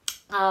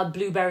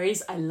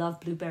 Blueberries. I love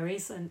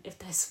blueberries, and if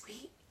they're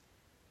sweet,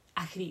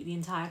 I could eat the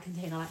entire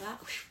container like that.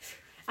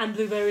 And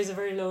blueberries are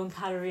very low in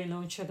calorie and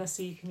low in sugar,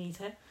 so you can eat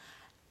it.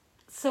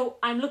 So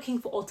I'm looking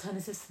for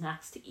alternative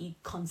snacks to eat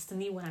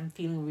constantly when I'm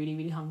feeling really,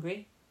 really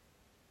hungry.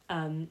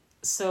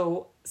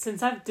 So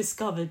since I've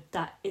discovered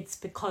that it's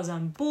because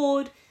I'm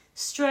bored,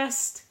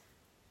 stressed,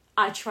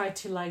 I try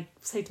to like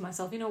say to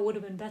myself, you know what would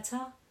have been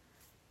better?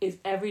 Is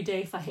every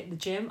day if I hit the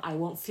gym, I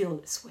won't feel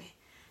this way.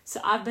 So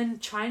I've been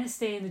trying to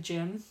stay in the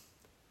gym,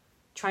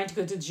 trying to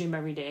go to the gym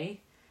every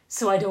day,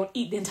 so I don't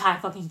eat the entire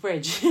fucking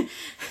fridge.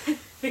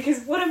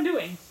 Because what I'm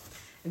doing,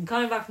 I'm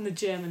coming back from the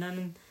gym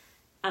and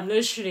I'm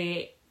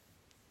literally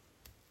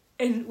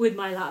in with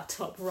my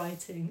laptop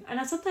writing.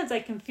 And sometimes I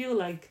can feel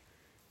like,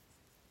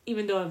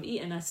 even though I've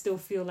eaten, I still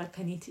feel like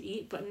I need to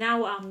eat. But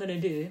now what I'm going to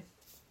do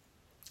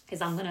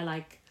is I'm going to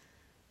like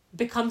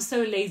become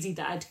so lazy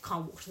that I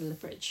can't walk to the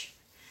fridge.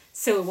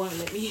 So it won't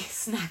let me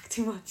snack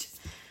too much.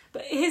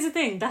 But here's the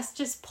thing, that's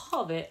just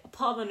part of it.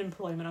 Part of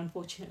unemployment,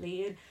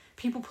 unfortunately.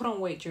 People put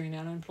on weight during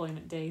their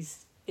unemployment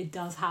days. It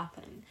does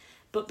happen.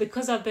 But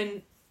because I've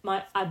been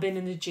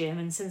in the gym,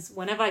 and since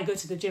whenever I go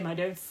to the gym, I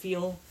don't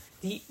feel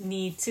the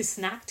need to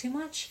snack too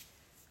much,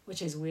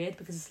 which is weird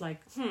because it's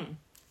like,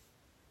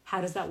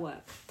 how does that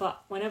work?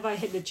 But whenever I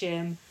hit the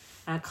gym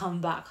and I come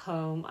back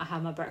home, I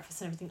have my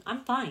breakfast and everything,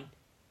 I'm fine.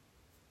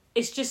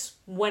 It's just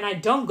when I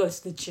don't go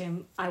to the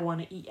gym, I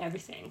want to eat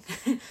everything.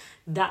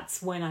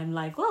 That's when I'm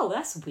like, oh,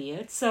 that's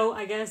weird. So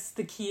I guess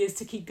the key is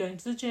to keep going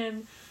to the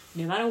gym,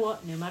 no matter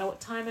what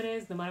time it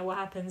is, no matter what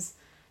happens.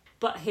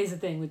 But here's the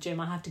thing with gym,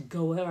 I have to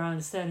go around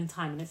a certain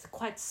time, and it's a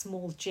quite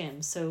small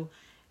gym. So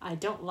I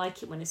don't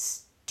like it when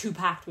it's too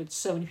packed with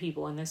so many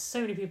people, and there's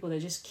so many people that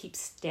just keep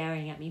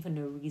staring at me for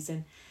no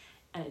reason,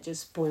 and it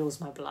just boils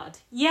my blood.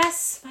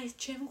 Yes, my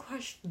gym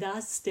crush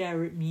does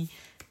stare at me,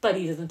 but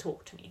he doesn't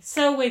talk to me.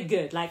 So we're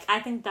good. Like, I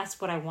think that's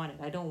what I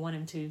wanted. I don't want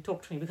him to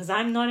talk to me because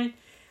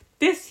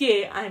this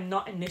year, I'm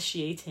not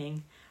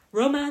initiating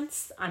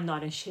romance. I'm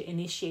not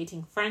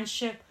initiating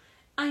friendship.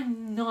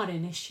 I'm not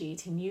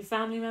initiating new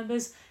family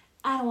members.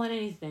 I don't want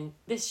anything.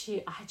 This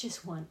year, I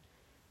just want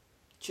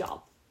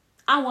job.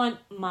 I want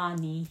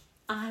money.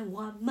 I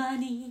want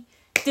money.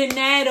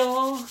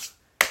 Dinero.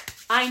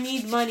 I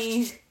need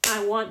money.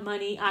 I want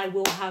money. I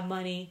will have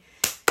money.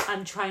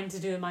 I'm trying to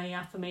do money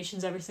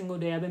affirmations every single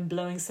day. I've been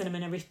blowing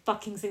cinnamon every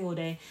fucking single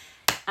day.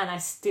 And I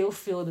still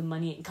feel the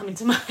money ain't coming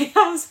to my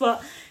house.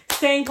 But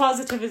staying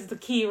positive is the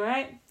key,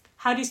 right?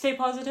 How do you stay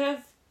positive?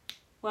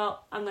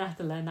 Well, I'm going to have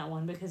to learn that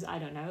one because I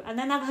don't know. And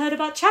then I've heard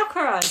about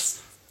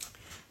chakras.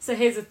 So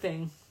here's the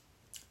thing.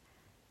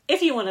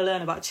 If you want to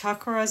learn about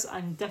chakras,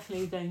 I'm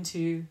definitely going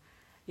to,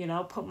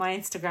 put my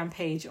Instagram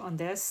page on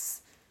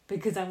this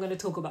because I'm going to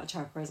talk about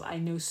chakras. I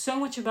know so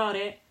much about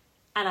it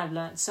and I've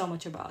learned so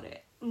much about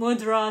it.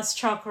 Mudras,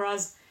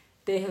 chakras,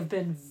 they have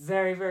been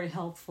very, very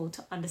helpful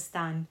to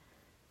understand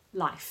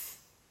life.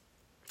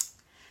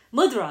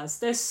 Mudras,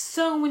 there's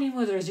so many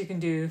mudras you can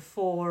do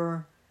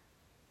for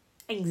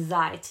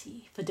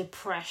anxiety, for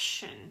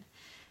depression,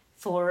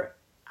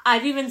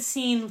 I've even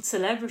seen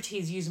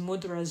celebrities use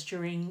mudras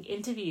during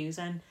interviews,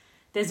 and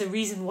there's a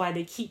reason why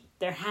they keep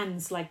their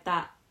hands like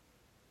that.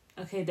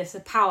 Okay, there's a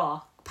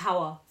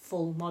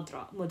powerful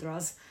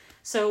mudras.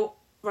 So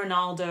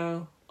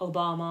Ronaldo,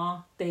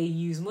 Obama, they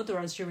use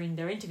mudras during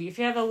their interview. If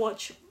you ever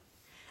watch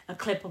a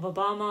clip of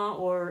Obama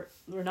or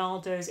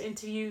Ronaldo's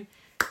interview,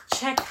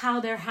 check how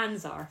their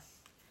hands are.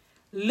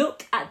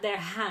 Look at their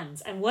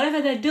hands, and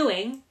whatever they're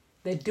doing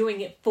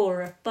it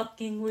for a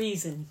fucking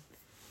reason.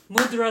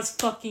 Mudras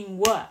fucking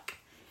work.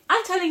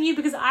 I'm telling you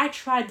because I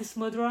tried this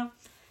mudra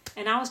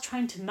and I was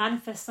trying to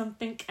manifest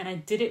something and I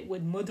did it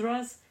with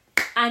mudras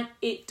and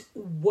it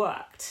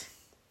worked.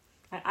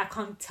 I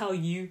can't tell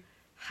you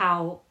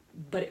how,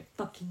 but it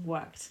fucking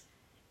worked.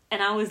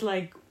 And I was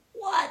like,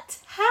 what?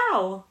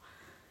 How?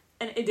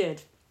 And it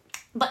did.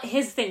 But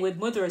here's the thing with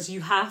mudras,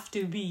 you have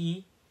to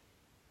be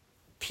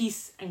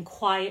peace and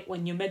quiet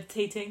when you're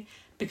meditating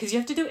because you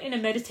have to do it in a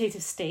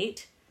meditative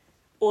state.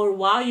 Or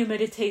while you're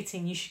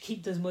meditating, you should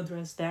keep those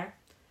mudras there.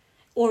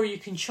 Or you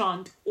can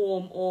chant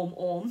Om, Om,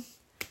 Om.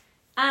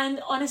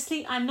 And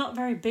honestly, I'm not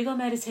very big on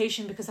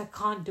meditation because I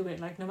can't do it.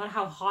 Like, no matter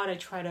how hard I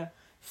try to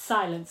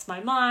silence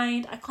my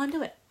mind, I can't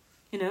do it.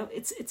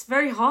 It's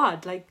very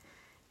hard. Like,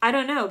 I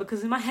don't know.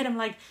 Because in my head, I'm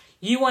like,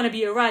 you want to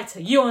be a writer.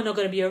 You are not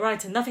going to be a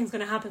writer. Nothing's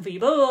going to happen for you.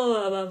 Blah, blah,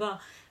 blah, blah, blah.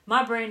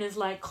 My brain is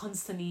like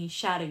constantly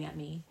shouting at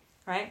me.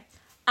 Right?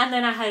 And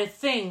then I had a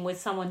thing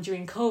with someone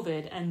during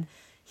COVID and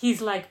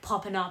he's like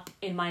popping up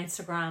in my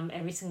Instagram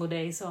every single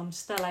day. So I'm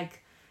just there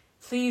like,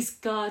 please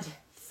God,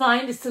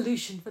 find a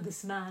solution for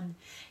this man.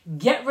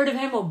 Get rid of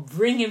him or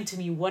bring him to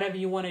me. Whatever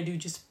you want to do,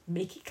 just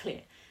make it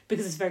clear.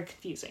 Because it's very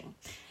confusing.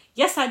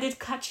 Yes, I did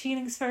catch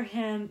feelings for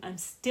him. I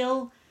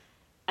still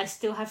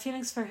have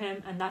feelings for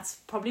him. And that's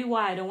probably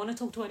why I don't want to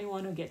talk to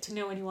anyone or get to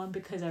know anyone.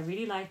 Because I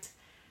really liked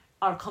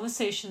our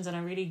conversations and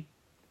I really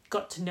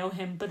got to know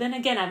him. But then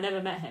again, I've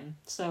never met him.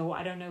 So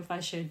I don't know if I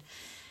should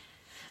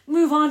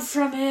move on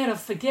from it or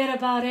forget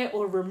about it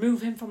or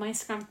remove him from my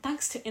Instagram.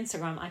 Thanks to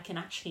Instagram, I can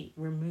actually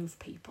remove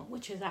people,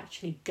 which is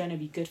actually gonna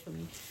be good for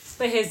me.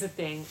 But here's the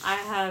thing, I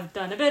have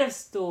done a bit of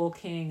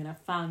stalking and I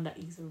found that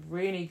he's a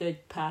really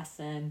good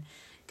person,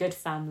 good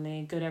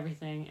family, good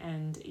everything.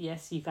 And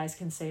yes, you guys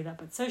can say that,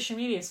 but social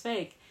media is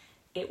fake.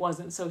 It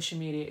wasn't social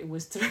media, it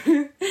was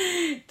through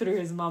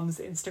his mum's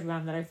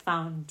Instagram that I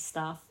found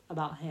stuff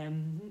about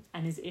him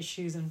and his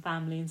issues and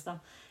family and stuff.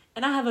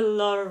 And I have a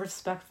lot of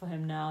respect for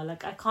him now.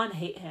 Like, I can't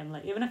hate him.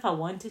 Like, even if I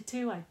wanted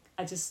to,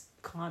 I just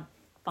can't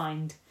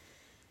find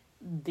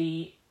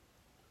it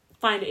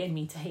in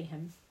me to hate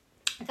him.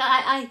 Like,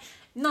 I'm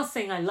not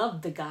saying I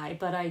love the guy,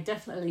 but I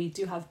definitely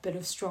do have a bit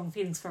of strong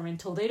feelings for him.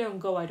 Until they don't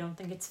go, I don't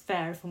think it's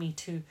fair for me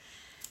to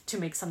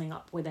make something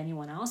up with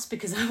anyone else.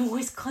 Because I'm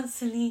always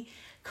constantly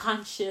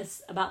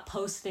conscious about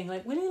posting.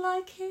 Like, will he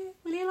like it?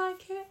 Will he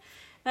like it?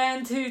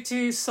 And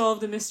to solve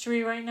the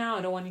mystery right now,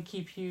 I don't want to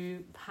keep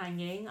you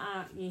hanging.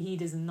 He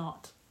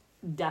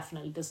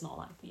definitely does not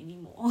like me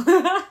anymore.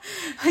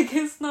 Like,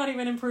 he's not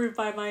even impressed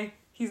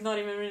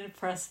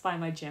by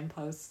my gym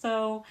post.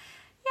 So,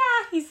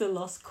 yeah, he's a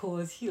lost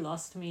cause. He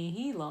lost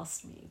me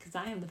because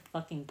I am the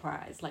fucking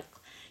prize. Like,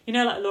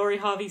 like Laurie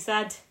Harvey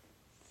said,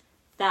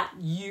 that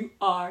you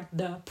are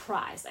the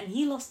prize. And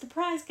he lost the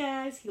prize,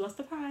 guys. He lost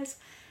the prize.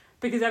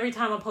 Because every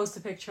time I post a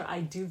picture,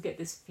 I do get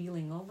this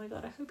feeling, oh my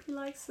God, I hope he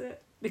likes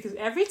it. Because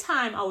every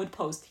time I would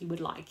post, he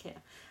would like it.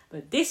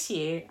 But this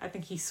year, I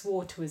think he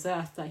swore to his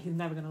earth that he's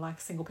never going to like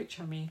a single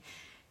picture of me.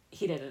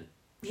 He didn't.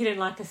 He didn't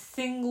like a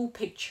single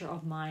picture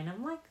of mine.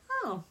 I'm like,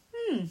 oh,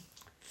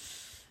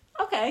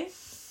 okay.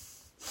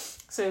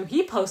 So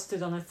he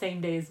posted on the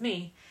same day as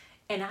me,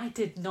 and I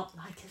did not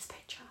like his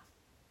picture.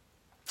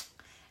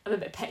 I'm a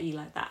bit petty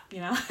like that, you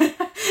know.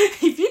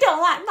 If you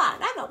don't like mine,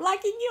 I'm not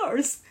liking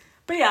yours.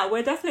 But yeah,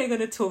 we're definitely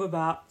going to talk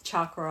about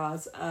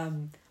chakras,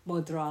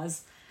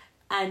 mudras.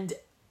 And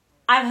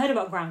I've heard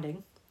about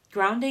grounding.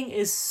 Grounding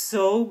is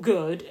so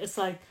good. It's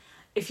like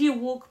if you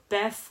walk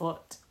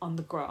barefoot on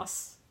the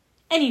grass,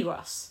 any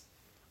grass,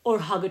 or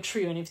hug a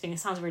tree or anything, it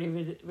sounds really,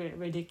 really, really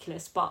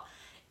ridiculous, but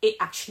it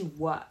actually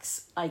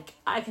works. Like,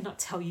 I cannot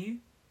tell you,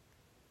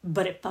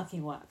 but it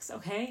fucking works,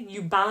 okay?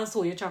 You balance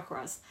all your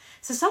chakras.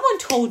 So someone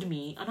told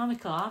me,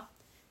 Anamika,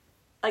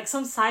 like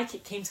some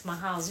psychic came to my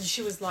house and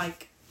she was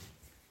like,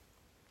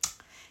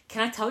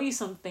 can I tell you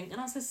something?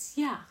 And I says,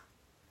 yeah.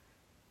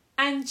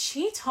 And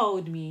she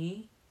told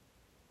me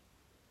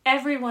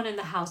everyone in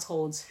the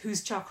households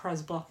whose chakra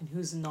is blocked and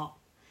who's not.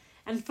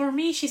 And for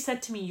me, she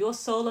said to me, your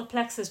solar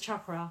plexus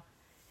chakra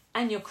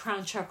and your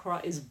crown chakra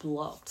is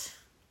blocked.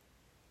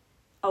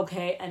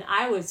 Okay, and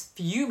I was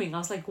fuming. I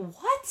was like,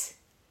 what?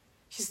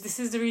 She said, this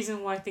is the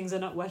reason why things are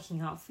not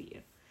working out for you.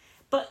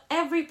 But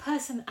every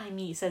person I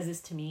meet says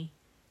this to me,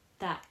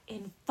 that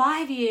in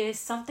 5 years,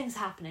 something's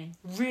happening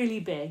really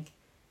big.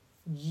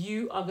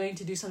 You are going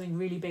to do something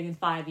really big in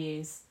 5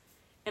 years.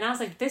 And I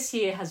was like, this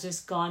year has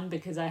just gone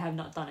because I have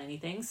not done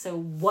anything. So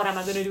what am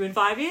I going to do in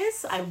 5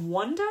 years? I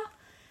wonder.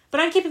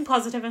 But I'm keeping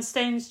positive and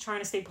trying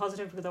to stay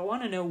positive because I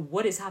want to know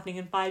what is happening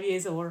in 5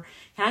 years. Or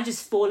can I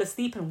just fall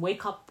asleep and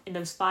wake up in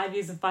those 5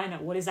 years and find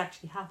out what is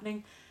actually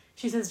happening?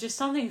 She says, just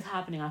something's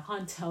happening. I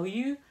can't tell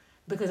you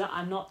because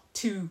I'm not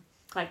too,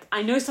 like,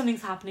 I know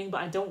something's happening,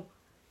 but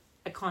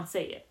I can't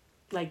say it.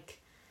 Like,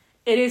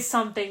 it is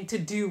something to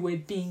do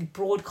with being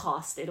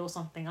broadcasted or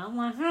something. I'm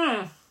like,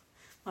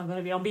 I'm going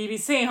to be on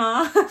BBC,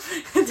 huh?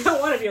 I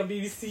don't want to be on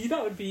BBC.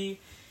 That would be...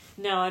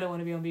 No, I don't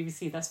want to be on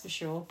BBC, that's for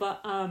sure.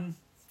 But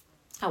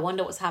I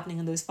wonder what's happening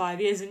in those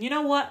 5 years. And you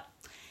know what?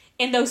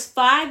 In those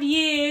 5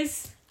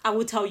 years, I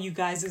will tell you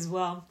guys as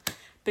well.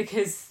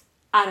 Because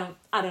I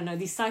don't know.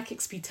 These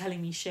psychics be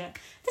telling me shit.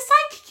 The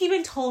psychic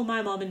even told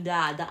my mom and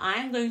dad that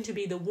I'm going to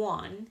be the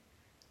one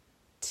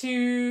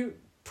to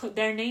put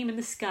their name in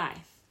the sky.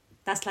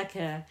 That's like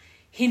a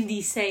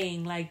Hindi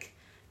saying, like,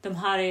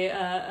 तुम्हारे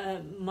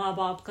माँ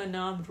बाप का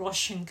नाम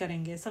रोशन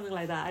करेंगे, something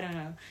like that. I don't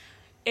know.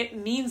 It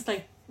means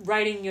like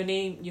writing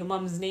your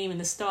mom's name in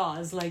the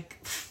stars.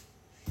 Like,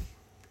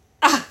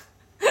 I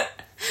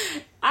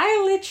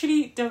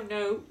literally don't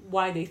know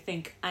why they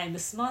think I'm the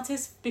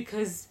smartest,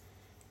 because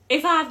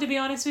if I have to be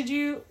honest with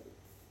you,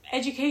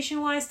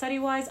 education-wise,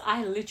 study-wise,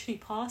 I literally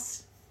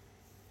passed.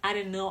 I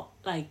did not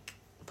like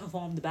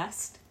perform the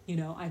best. You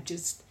know, I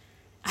just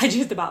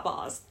about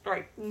passed.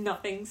 Right,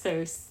 nothing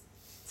so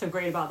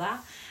great about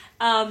that.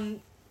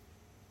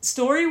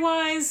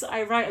 Story-wise,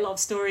 I write a lot of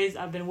stories.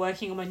 I've been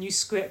working on my new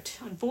script.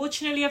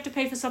 Unfortunately, I have to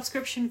pay for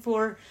subscription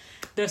for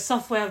the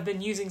software I've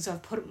been using, so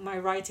I've put my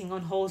writing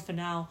on hold for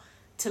now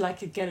till I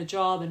could get a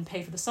job and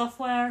pay for the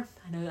software.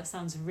 I know that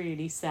sounds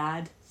really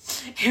sad.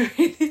 It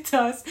really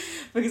does,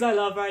 because I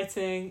love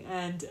writing.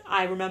 And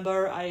I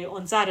remember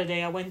on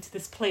Saturday I went to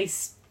this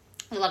place,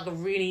 like a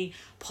really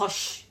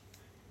posh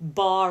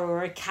bar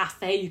or a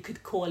cafe, you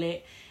could call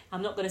it.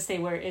 I'm not going to say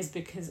where it is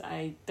because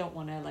I don't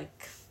want to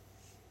like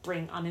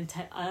bring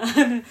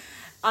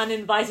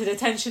uninvited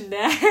attention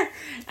there.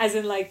 As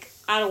in, like,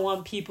 I don't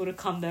want people to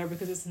come there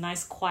because it's a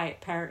nice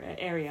quiet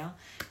area.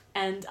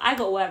 And I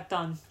got work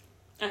done.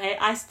 Okay,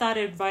 I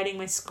started writing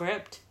my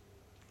script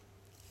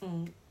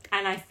and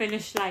I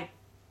finished like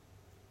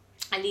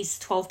at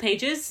least 12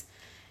 pages.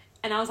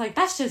 And I was like,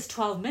 that's just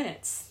 12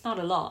 minutes. Not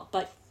a lot,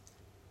 but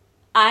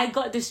I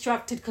got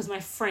distracted because my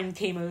friend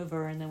came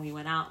over and then we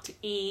went out to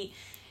eat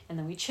and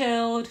then we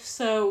chilled.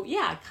 So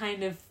yeah,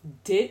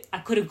 I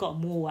could have got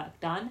more work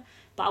done,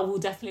 but I will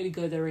definitely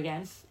go there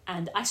again.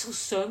 And I saw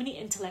so many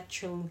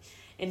intellectually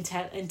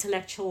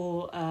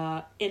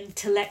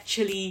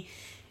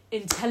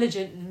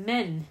intelligent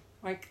men.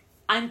 Like,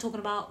 I'm talking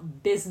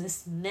about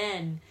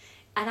businessmen.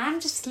 And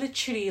I'm just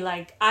literally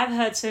like, I've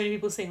heard so many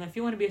people saying, like, if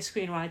you want to be a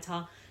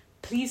screenwriter,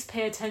 please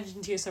pay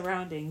attention to your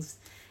surroundings.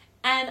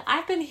 And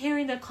I've been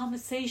hearing their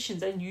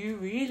conversations, and you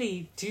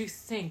really do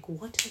think,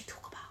 what do they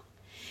talk about?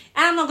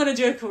 And I'm not going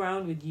to joke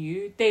around with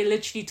you. They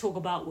literally talk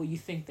about what you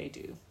think they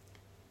do.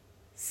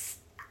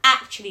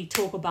 Actually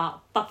talk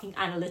about fucking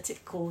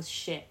analytical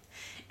shit.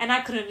 And I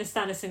couldn't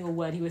understand a single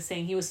word he was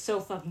saying. He was so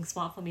fucking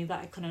smart for me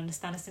that I couldn't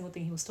understand a single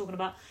thing he was talking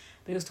about.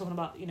 But he was talking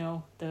about, you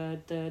know,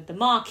 the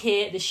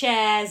market, the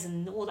shares,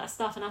 and all that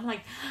stuff. And I'm like,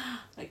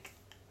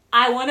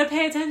 I want to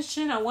pay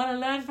attention. I want to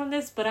learn from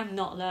this, but I'm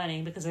not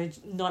learning because I'm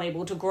not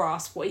able to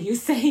grasp what you're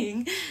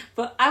saying.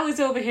 But I was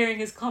overhearing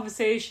his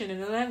conversation,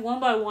 and then one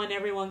by one,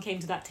 everyone came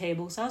to that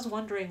table. So I was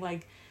wondering,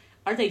 like,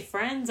 are they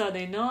friends? Are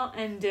they not?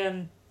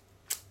 And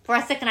For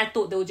a second, I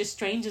thought they were just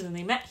strangers and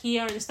they met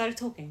here and they started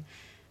talking.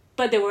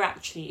 But they were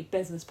actually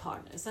business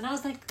partners. And I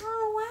was like,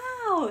 oh,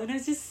 wow. And I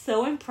was just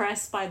so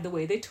impressed by the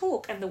way they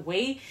talk and the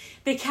way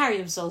they carry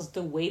themselves,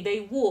 the way they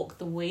walk,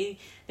 the way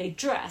they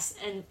dress.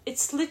 And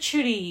it's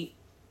literally,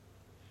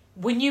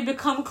 when you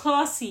become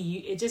classy,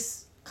 it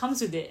just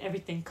comes with it.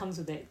 Everything comes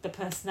with it. The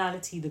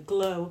personality, the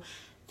glow,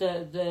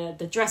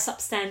 the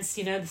dress-up sense,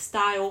 the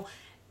style.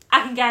 I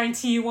can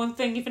guarantee you one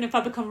thing, even if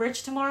I become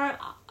rich tomorrow,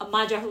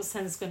 my dress-up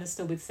sense is going to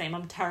still be the same.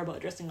 I'm terrible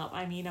at dressing up.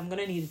 I mean, I'm going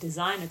to need a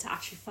designer to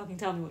actually fucking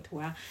tell me what to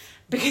wear.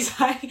 Because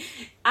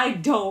I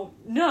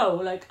don't know.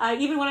 Like,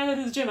 even when I go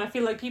to the gym, I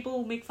feel like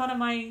people make fun of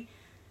my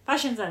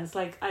fashion sense.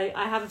 Like,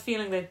 I have a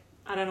feeling that,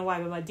 I don't know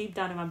why, but deep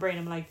down in my brain,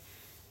 I'm like,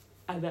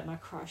 I bet my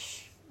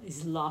crush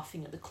is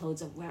laughing at the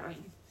clothes I'm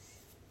wearing.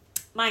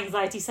 My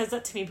anxiety says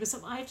that to me because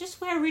I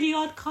just wear really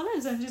odd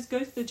colours and just go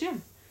to the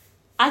gym.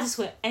 I just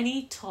wear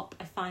any top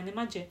I find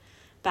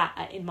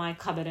in my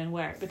cupboard and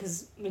wear it,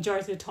 because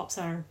majority of the tops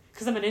are,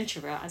 because I'm an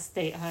introvert, I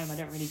stay at home, I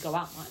don't really go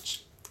out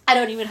much. I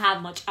don't even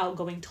have much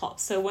outgoing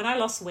tops. So when I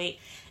lost weight,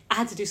 I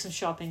had to do some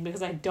shopping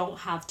because I don't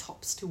have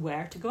tops to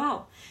wear to go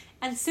out.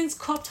 And since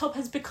crop top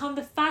has become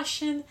the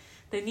fashion,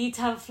 the need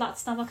to have a flat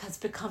stomach has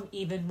become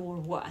even more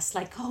worse.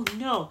 Like, oh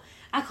no,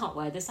 I can't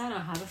wear this, I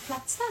don't have a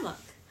flat stomach.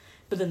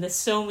 But then there's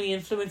so many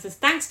influencers,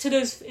 thanks to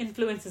those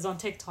influencers on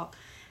TikTok,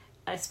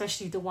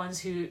 especially the ones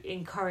who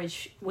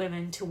encourage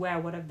women to wear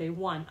whatever they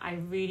want. I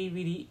really,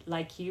 really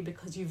like you,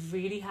 because you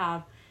really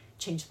have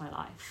changed my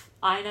life.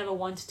 I never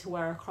wanted to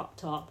wear a crop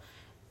top,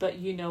 but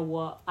you know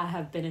what? I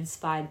have been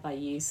inspired by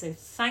you. So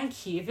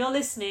thank you. If you're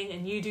listening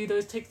and you do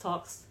those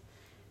TikToks,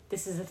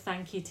 this is a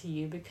thank you to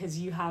you, because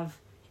you have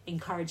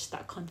encouraged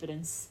that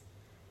confidence.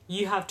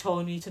 You have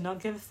told me to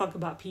not give a fuck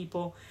about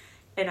people,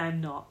 and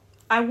I'm not.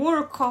 I wore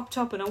a crop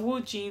top and I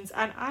wore jeans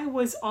and I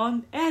was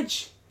on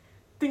edge,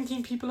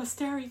 thinking people are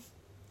staring.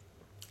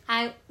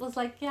 I was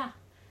like, yeah.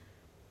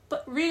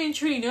 But really and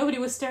truly, nobody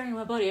was staring at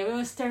my body. Everyone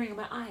was staring at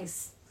my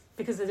eyes,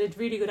 because I did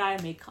really good eye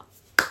makeup.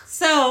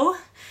 So,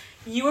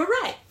 you were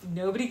right.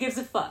 Nobody gives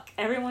a fuck.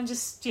 Everyone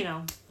just,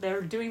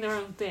 they're doing their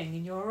own thing,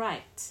 and you're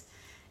right.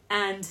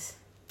 And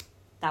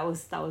that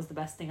was the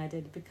best thing I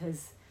did,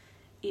 because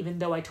even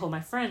though I told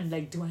my friend,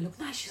 like, do I look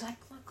nice? She's like,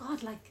 oh my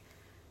God, like,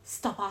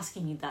 stop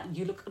asking me that.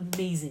 You look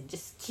amazing.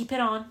 Just keep it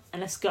on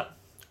and let's go.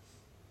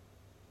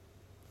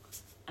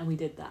 And we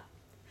did that.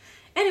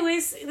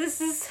 Anyways, this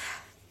is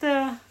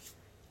the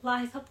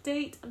life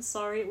update. I'm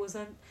sorry it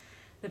wasn't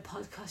the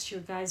podcast you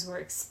guys were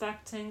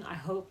expecting. I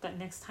hope that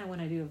next time when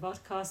I do a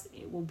podcast,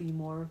 it will be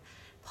more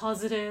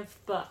positive,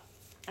 but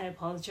I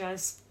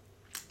apologize.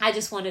 I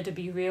just wanted to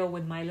be real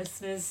with my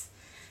listeners,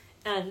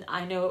 and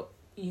I know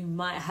you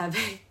might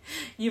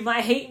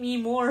hate me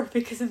more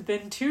because I've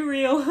been too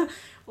real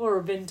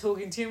or been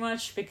talking too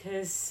much,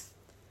 because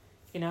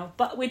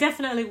but we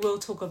definitely will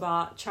talk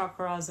about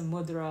chakras and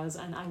mudras,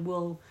 and I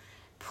will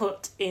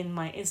put in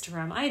my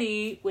Instagram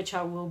ID, which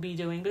I will be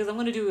doing, because I'm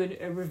going to do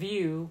a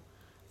review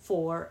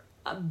for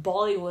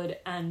Bollywood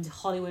and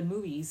Hollywood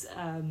movies,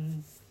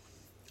 in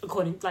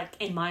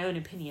my own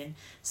opinion.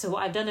 So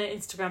I've done an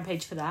Instagram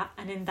page for that,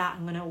 and in that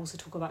I'm going to also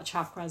talk about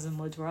chakras and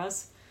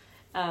mudras,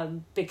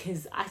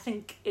 because I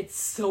think it's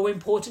so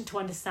important to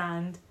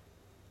understand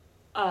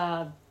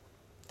the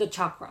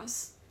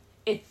chakras.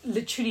 It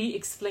literally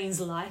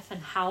explains life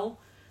and how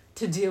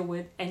to deal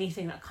with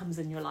anything that comes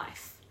in your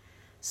life.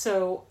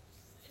 So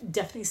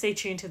definitely stay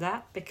tuned to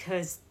that,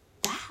 because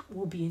that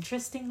will be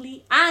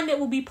interestingly, and it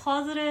will be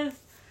positive,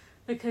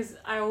 because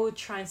I will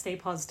try and stay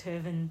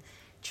positive and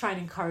try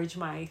and encourage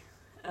my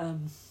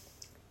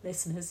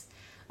listeners.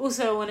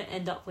 Also, I want to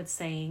end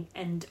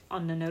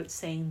on a note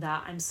saying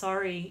that I'm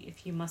sorry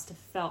if you must have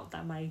felt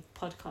that my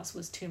podcast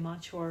was too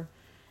much or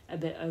a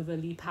bit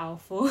overly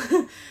powerful,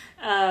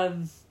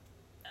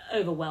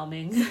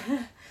 overwhelming.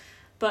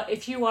 But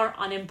if you are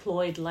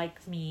unemployed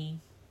like me,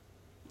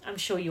 I'm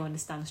sure you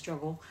understand the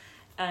struggle,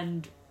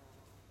 and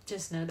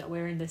just know that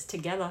we're in this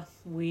together.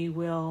 We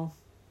will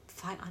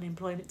fight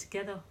unemployment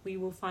together. We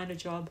will find a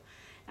job.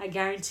 I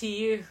guarantee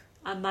you,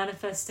 I'm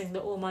manifesting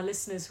that all my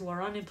listeners who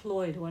are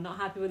unemployed, who are not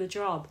happy with a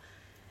job,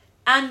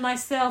 and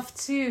myself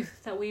too,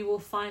 that we will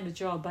find a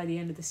job by the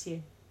end of this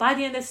year. By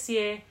the end of this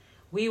year,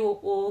 we will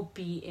all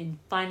be in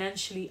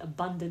financially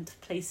abundant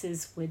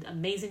places with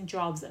amazing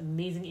jobs,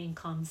 amazing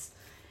incomes,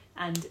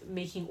 and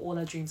making all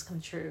our dreams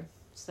come true.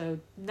 So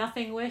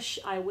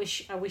I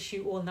wish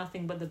you all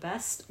nothing but the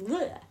best.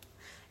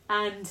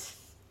 And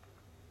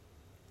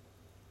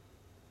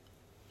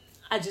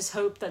I just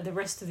hope that the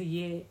rest of the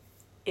year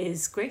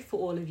is great for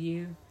all of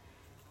you.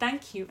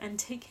 Thank you and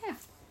take care.